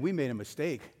 oh man, we made a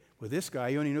mistake with this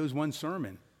guy. He only knows one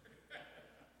sermon.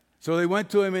 So they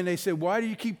went to him and they said, why do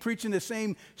you keep preaching the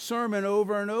same sermon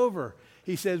over and over?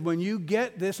 He says, when you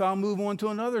get this, I'll move on to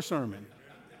another sermon.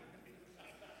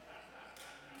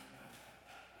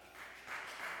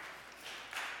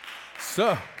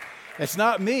 So, it's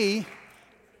not me.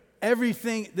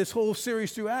 Everything, this whole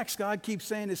series through Acts, God keeps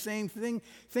saying the same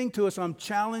thing to us. I'm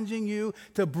challenging you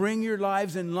to bring your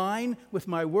lives in line with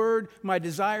my word, my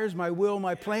desires, my will,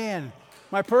 my plan,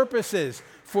 my purposes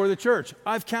for the church.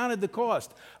 I've counted the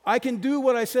cost. I can do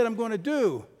what I said I'm going to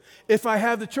do if I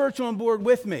have the church on board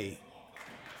with me.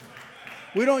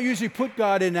 We don't usually put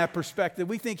God in that perspective.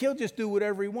 We think he'll just do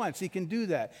whatever he wants. He can do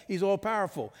that. He's all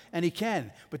powerful, and he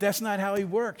can. But that's not how he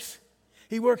works.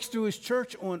 He works through his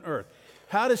church on earth.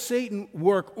 How does Satan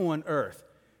work on earth?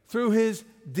 Through his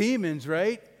demons,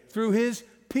 right? Through his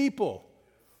people.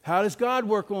 How does God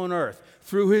work on earth?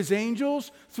 Through his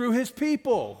angels, through his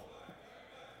people.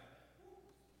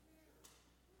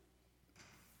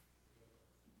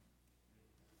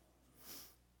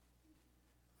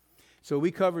 So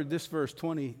we covered this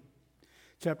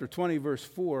chapter 20, verse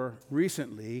 4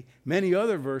 recently. Many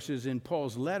other verses in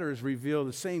Paul's letters reveal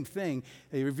the same thing.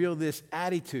 They reveal this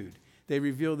attitude. They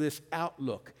reveal this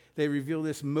outlook. They reveal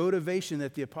this motivation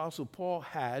that the Apostle Paul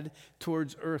had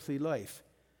towards earthly life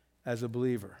as a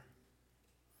believer.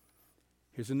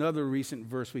 Here's another recent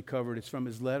verse we covered. It's from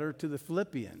his letter to the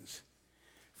Philippians.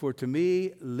 For to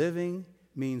me, living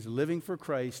means living for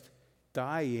Christ.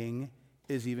 Dying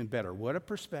is even better. What a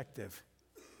perspective.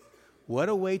 What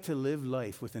a way to live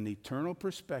life with an eternal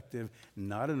perspective,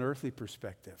 not an earthly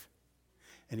perspective.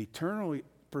 An eternal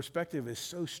perspective is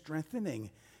so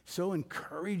strengthening, so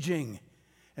encouraging.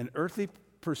 An earthly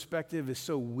perspective is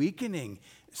so weakening,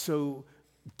 so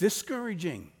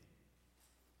discouraging.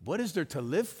 What is there to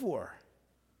live for?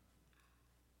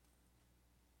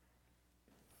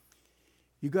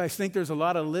 You guys think there's a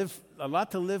lot to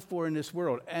live for in this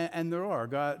world, and there are.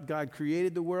 God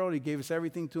created the world. He gave us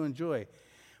everything to enjoy.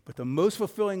 But the most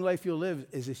fulfilling life you'll live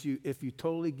is if you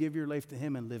totally give your life to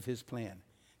him and live his plan.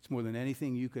 It's more than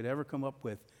anything you could ever come up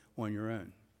with on your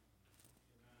own.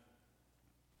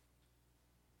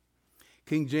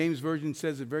 King James Version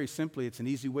says it very simply. It's an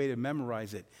easy way to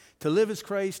memorize it. To live is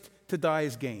Christ, to die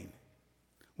is gain.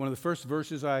 One of the first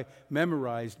verses I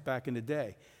memorized back in the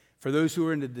day. For those who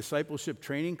are in the discipleship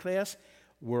training class,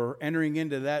 we're entering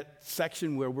into that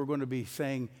section where we're going to be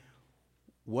saying,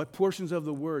 what portions of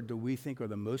the word do we think are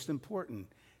the most important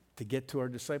to get to our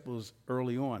disciples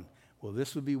early on? Well,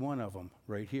 this would be one of them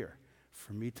right here.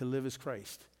 For me to live is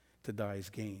Christ, to die is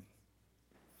gain.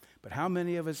 But how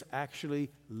many of us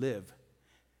actually live?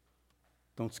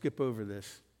 Don't skip over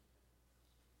this.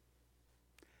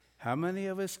 How many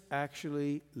of us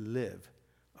actually live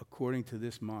according to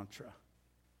this mantra?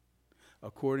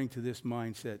 According to this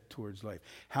mindset towards life?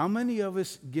 How many of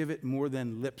us give it more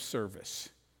than lip service?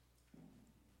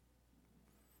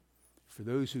 For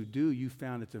those who do, you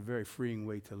found it's a very freeing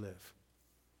way to live.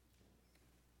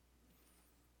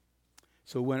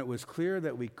 So when it was clear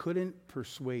that we couldn't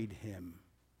persuade him,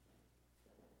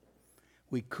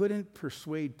 we couldn't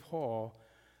persuade Paul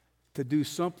to do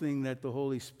something that the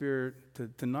Holy Spirit,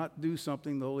 to not do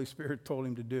something the Holy Spirit told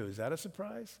him to do. Is that a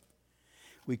surprise?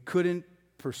 We couldn't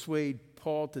persuade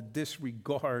Paul to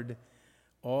disregard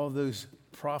all those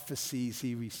prophecies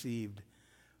he received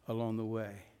along the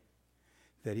way,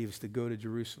 that he was to go to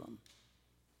Jerusalem.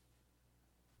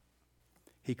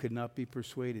 He could not be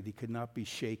persuaded. He could not be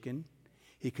shaken.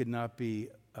 He could not be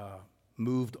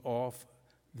moved off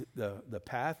the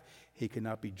path. He could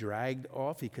not be dragged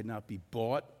off. He could not be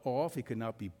bought off. He could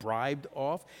not be bribed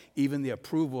off. Even the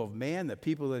approval of man, the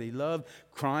people that he loved,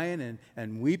 crying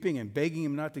and weeping and begging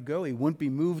him not to go, he wouldn't be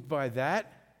moved by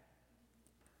that.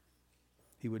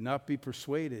 He would not be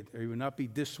persuaded, or he would not be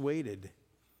dissuaded.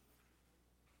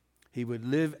 He would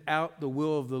live out the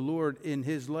will of the Lord in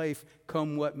his life,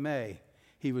 come what may.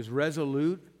 He was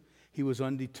resolute. He was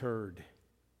undeterred.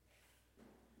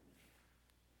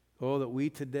 Oh, that we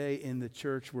today in the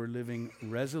church were living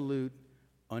resolute,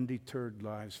 undeterred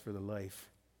lives for the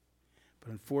life.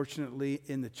 But unfortunately,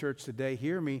 in the church today,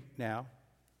 hear me now.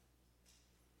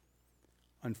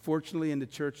 Unfortunately, in the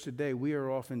church today, we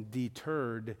are often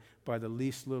deterred by the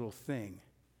least little thing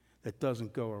that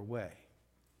doesn't go our way.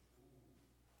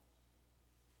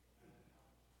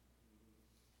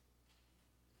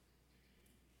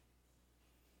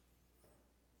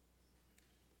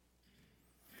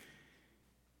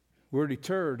 We're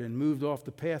deterred and moved off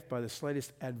the path by the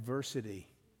slightest adversity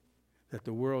that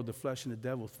the world, the flesh, and the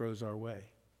devil throws our way.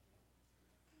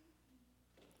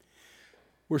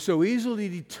 We're so easily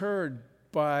deterred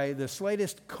by the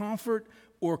slightest comfort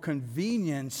or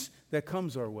convenience that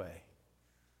comes our way.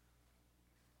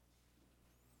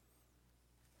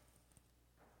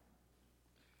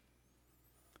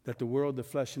 That the world, the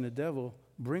flesh, and the devil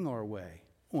bring our way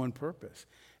on purpose.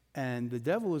 And the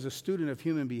devil is a student of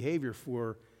human behavior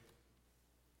for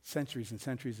centuries and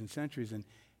centuries and centuries,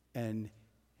 and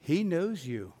he knows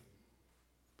you.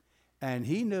 And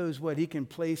he knows what he can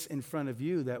place in front of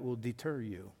you that will deter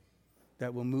you,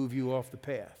 that will move you off the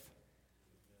path.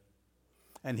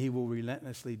 And he will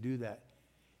relentlessly do that.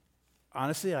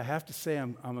 Honestly, I have to say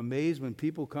I'm amazed when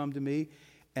people come to me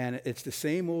and it's the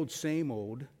same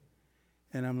old,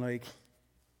 and I'm like,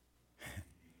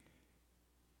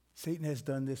 Satan has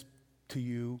done this to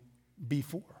you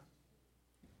before.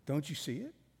 Don't you see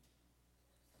it?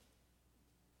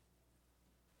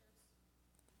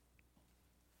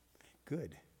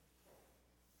 Good.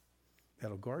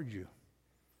 That'll guard you.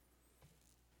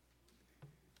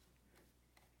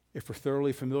 If we're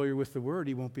thoroughly familiar with the Word,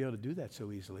 he won't be able to do that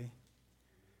so easily,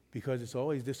 because it's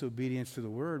always disobedience to the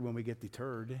Word when we get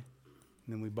deterred and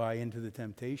then we buy into the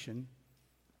temptation.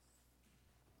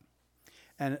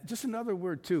 And just another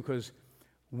word too, because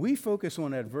we focus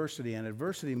on adversity, and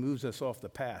adversity moves us off the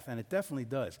path, and it definitely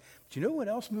does. But you know what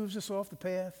else moves us off the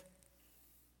path?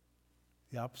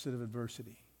 The opposite of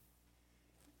adversity.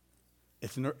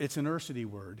 It's an ursity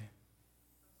word.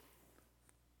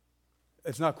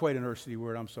 It's not quite an ursity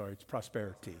word, I'm sorry. It's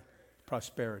prosperity.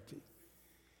 Prosperity.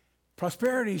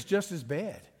 Prosperity is just as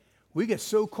bad. We get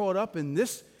so caught up in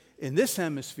this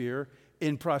hemisphere,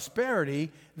 in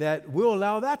prosperity, that we'll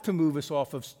allow that to move us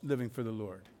off of living for the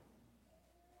Lord.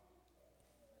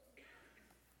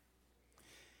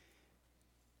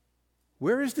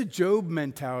 Where is the Job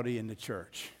mentality in the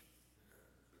church?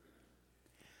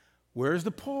 Where is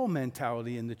the Paul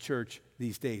mentality in the church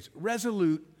these days?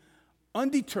 Resolute,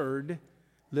 undeterred,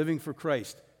 living for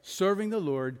Christ, serving the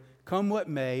Lord, come what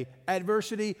may,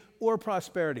 adversity or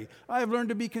prosperity. I have learned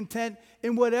to be content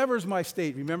in whatever's my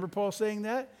state. Remember Paul saying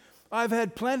that? I've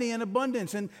had plenty and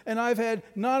abundance, and I've had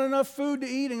not enough food to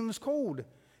eat, and it was cold.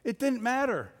 It didn't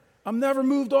matter. I'm never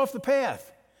moved off the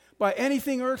path by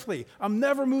anything earthly. I'm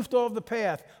never moved off the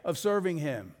path of serving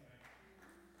him.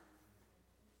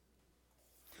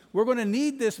 We're going to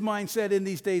need this mindset in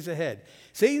these days ahead.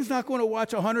 Satan's not going to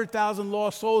watch 100,000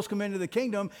 lost souls come into the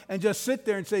kingdom and just sit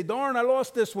there and say, darn, I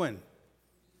lost this one.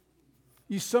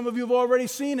 Some of you have already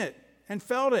seen it and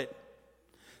felt it.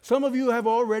 Some of you have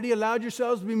already allowed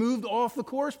yourselves to be moved off the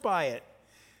course by it.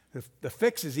 The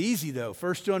fix is easy, though.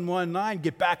 1 John 1:9,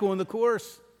 get back on the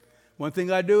course. One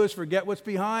thing I do is forget what's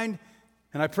behind,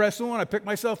 and I press on. I pick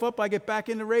myself up. I get back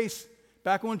in the race,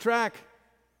 back on track.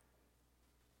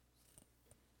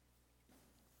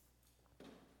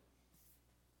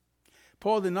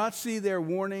 Paul did not see their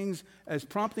warnings as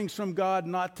promptings from God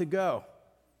not to go.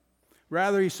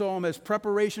 Rather, he saw them as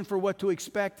preparation for what to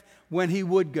expect when he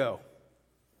would go.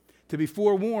 To be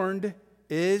forewarned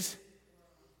is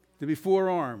to be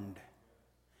forearmed.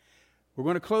 We're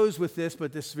going to close with this,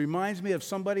 but this reminds me of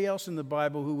somebody else in the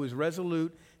Bible who was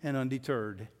resolute and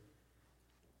undeterred.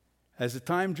 As the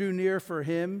time drew near for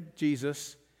him,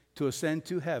 Jesus, to ascend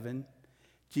to heaven,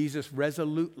 Jesus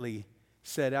resolutely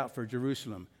set out for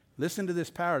Jerusalem. Listen to this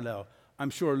parallel. I'm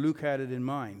sure Luke had it in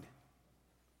mind.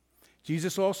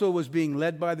 Jesus also was being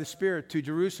led by the Spirit to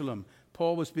Jerusalem.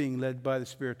 Paul was being led by the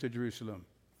Spirit to Jerusalem.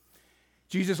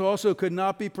 Jesus also could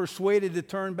not be persuaded to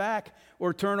turn back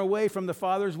or turn away from the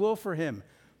Father's will for him.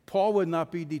 Paul would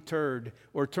not be deterred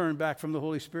or turn back from the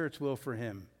Holy Spirit's will for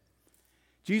him.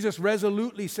 Jesus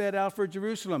resolutely set out for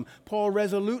Jerusalem. Paul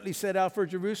resolutely set out for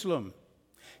Jerusalem.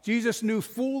 Jesus knew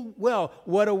full well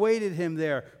what awaited him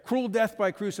there, cruel death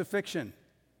by crucifixion.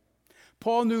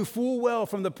 Paul knew full well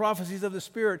from the prophecies of the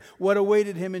Spirit what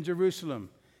awaited him in Jerusalem,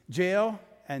 jail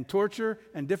and torture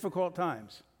and difficult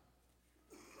times.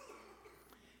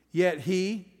 Yet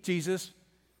he, Jesus,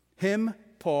 him,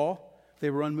 Paul,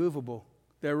 they were unmovable.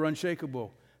 They were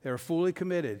unshakable. They were fully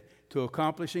committed to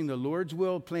accomplishing the Lord's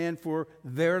will planned for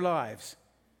their lives.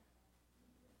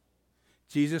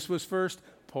 Jesus was first.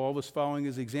 Paul was following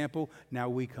his example. Now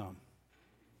we come.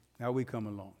 Now we come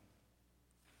along.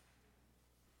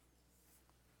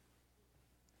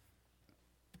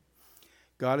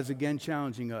 God is again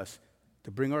challenging us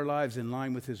to bring our lives in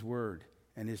line with his word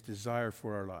and his desire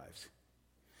for our lives.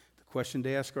 The question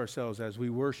to ask ourselves as we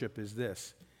worship is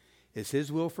this: is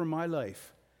his will for my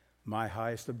life my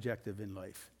highest objective in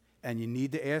life? And you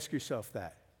need to ask yourself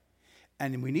that.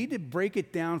 And we need to break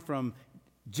it down from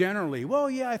generally, well,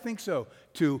 yeah, I think so,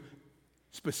 to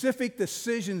specific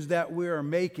decisions that we are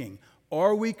making.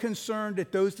 Are we concerned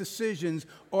that those decisions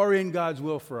are in God's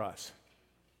will for us?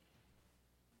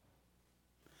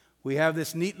 We have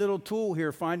this neat little tool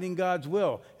here, Finding God's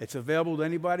Will. It's available to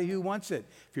anybody who wants it.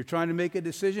 If you're trying to make a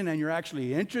decision and you're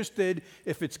actually interested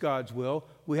if it's God's will,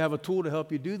 we have a tool to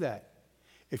help you do that.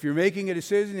 If you're making a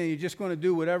decision and you're just going to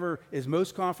do whatever is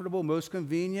most comfortable, most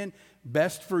convenient,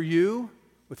 best for you,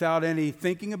 without any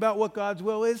thinking about what God's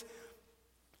will is,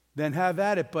 then have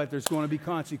at it, but there's going to be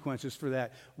consequences for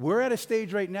that. We're at a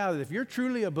stage right now that if you're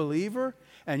truly a believer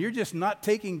and you're just not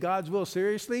taking God's will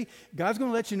seriously, God's going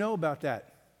to let you know about that.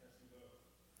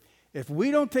 If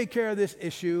we don't take care of this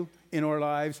issue in our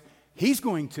lives, he's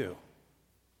going to.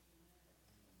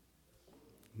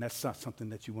 And that's not something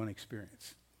that you want to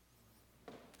experience.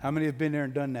 How many have been there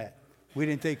and done that? We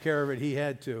didn't take care of it, he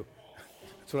had to.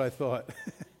 That's what I thought.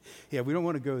 Yeah, we don't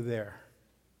want to go there.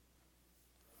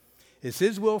 Is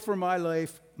his will for my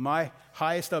life my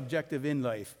highest objective in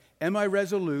life? Am I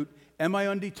resolute? Am I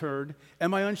undeterred?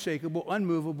 Am I unshakable,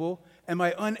 unmovable? Am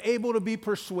I unable to be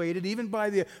persuaded, even by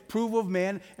the approval of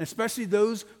man, and especially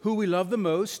those who we love the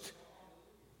most,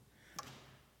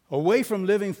 away from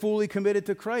living fully committed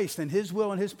to Christ and his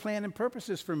will and his plan and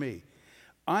purposes for me?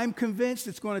 I'm convinced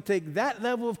it's going to take that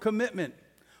level of commitment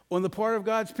on the part of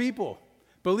God's people,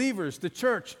 believers, the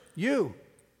church, you,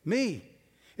 me,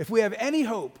 if we have any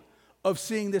hope of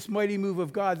seeing this mighty move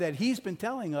of God that he's been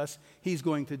telling us he's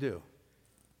going to do.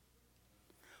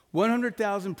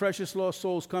 100,000 precious lost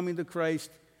souls coming to Christ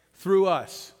through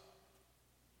us.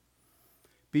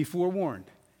 Be forewarned,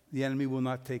 the enemy will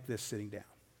not take this sitting down.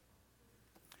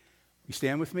 You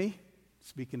stand with me?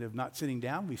 Speaking of not sitting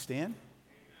down, we stand.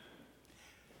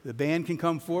 The band can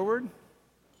come forward.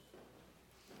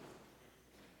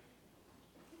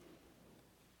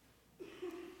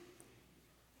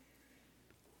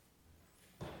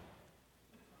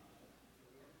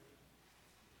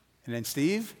 And then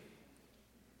Steve,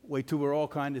 wait till we're all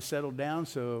kind of settled down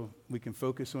so we can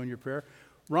focus on your prayer.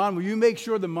 Ron, will you make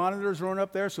sure the monitors aren't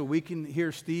up there so we can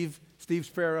hear Steve's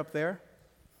prayer up there?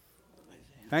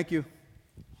 Thank you.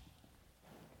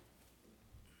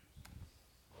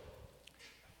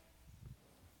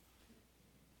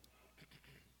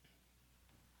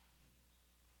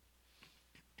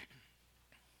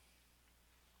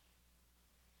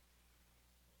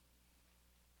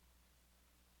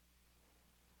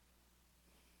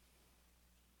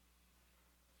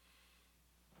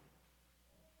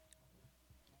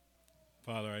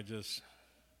 Father, I just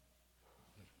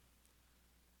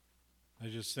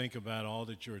think about all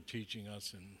that you're teaching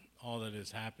us and all that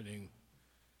is happening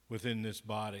within this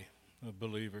body of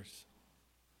believers.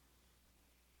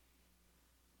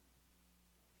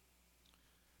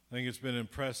 I think it's been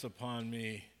impressed upon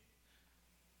me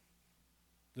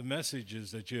the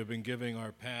messages that you have been giving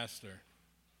our pastor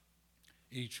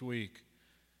each week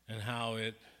and how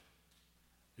it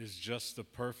is just the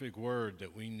perfect word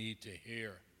that we need to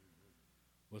hear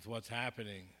with what's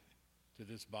happening to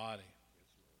this body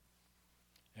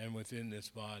and within this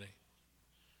body.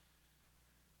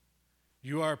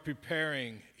 You are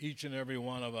preparing each and every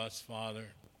one of us, Father,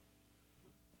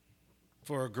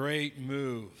 for a great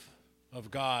move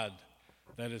of God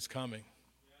that is coming.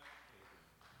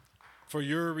 For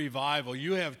your revival,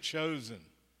 you have chosen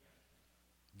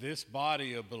this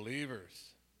body of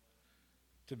believers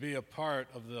to be a part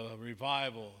of the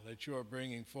revival that you are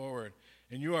bringing forward.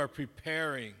 And you are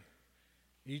preparing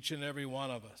each and every one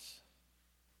of us.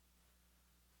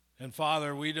 And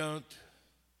Father, we don't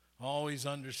always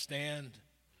understand.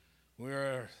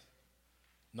 We're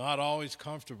not always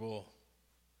comfortable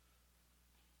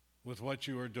with what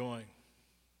you are doing.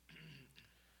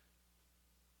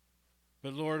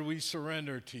 But Lord, we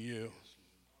surrender to you.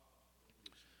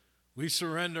 We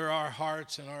surrender our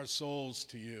hearts and our souls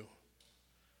to you,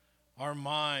 our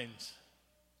minds.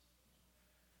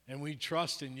 And we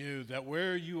trust in you that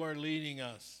where you are leading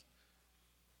us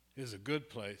is a good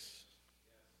place,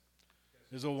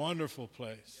 is a wonderful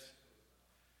place.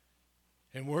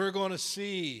 And we're going to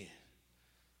see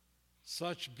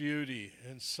such beauty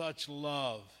and such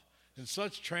love and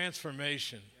such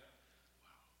transformation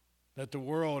that the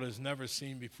world has never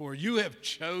seen before. You have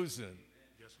chosen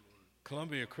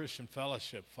Columbia Christian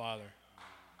Fellowship, Father.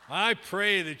 I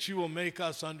pray that you will make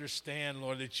us understand,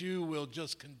 Lord, that you will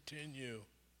just continue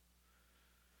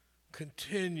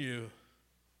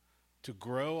to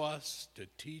grow us, to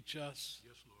teach us,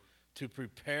 to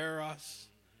prepare us.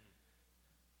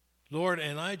 Lord,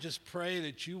 and I just pray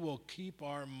that you will keep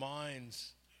our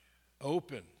minds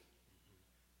open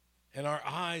and our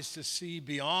eyes to see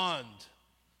beyond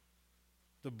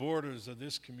the borders of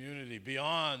this community,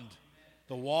 beyond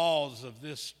the walls of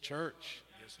this church.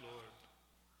 Yes, Lord.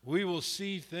 We will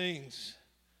see things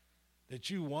that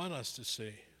you want us to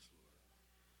see.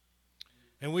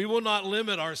 And we will not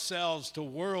limit ourselves to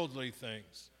worldly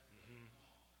things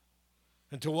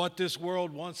and to what this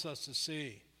world wants us to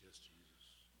see. Yes, Jesus.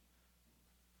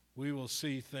 We will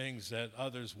see things that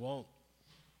others won't.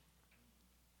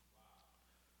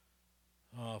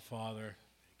 Oh, Father.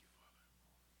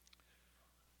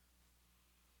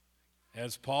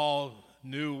 As Paul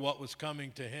knew what was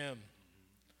coming to him,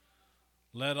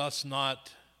 let us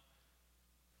not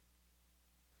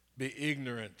be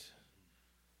ignorant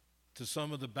to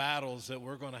some of the battles that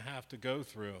we're going to have to go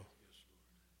through.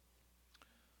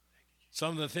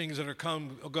 Some of the things that are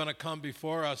going to come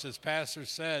before us, as Pastor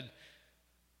said,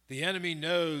 the enemy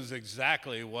knows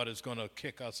exactly what is going to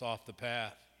kick us off the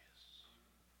path.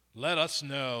 Let us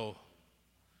know,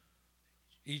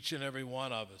 each and every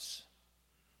one of us,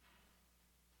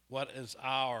 what is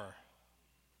our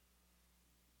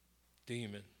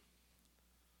demon?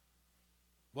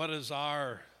 What is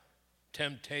our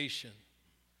temptation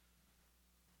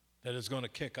that is going to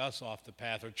kick us off the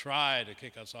path or try to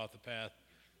kick us off the path?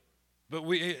 But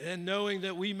and knowing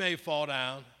that we may fall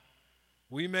down,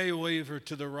 we may waver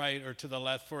to the right or to the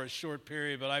left for a short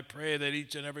period, but I pray that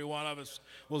each and every one of us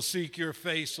will seek your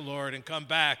face, Lord, and come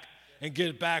back and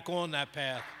get back on that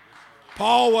path.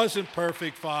 Paul wasn't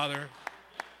perfect, Father.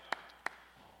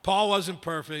 Paul wasn't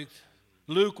perfect.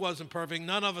 Luke wasn't perfect.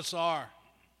 None of us are.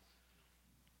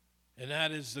 And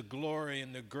that is the glory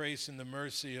and the grace and the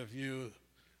mercy of you,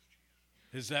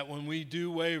 is that when we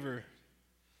do waver,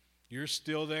 you're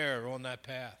still there on that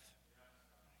path,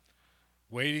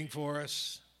 waiting for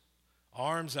us,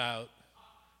 arms out,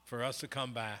 for us to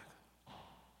come back.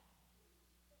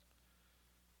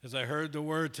 As I heard the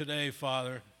word today,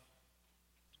 Father,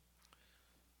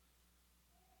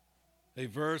 a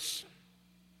verse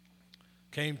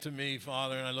came to me,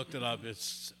 Father, and I looked it up.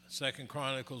 It's 2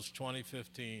 Chronicles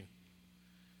 20:15.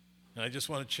 And I just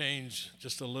want to change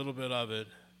just a little bit of it.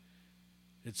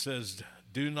 It says,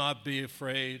 do not be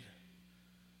afraid.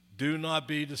 Do not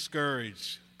be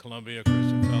discouraged, Columbia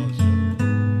Christian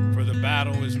Fellowship. For the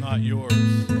battle is not yours.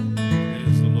 It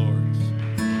is the Lord's.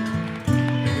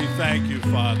 And we thank you,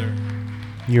 Father.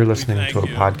 You're listening to a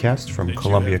podcast from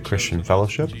Columbia Christian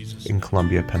Fellowship in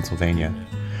Columbia, Pennsylvania.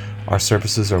 Our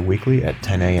services are weekly at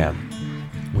 10 a.m.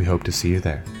 We hope to see you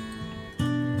there.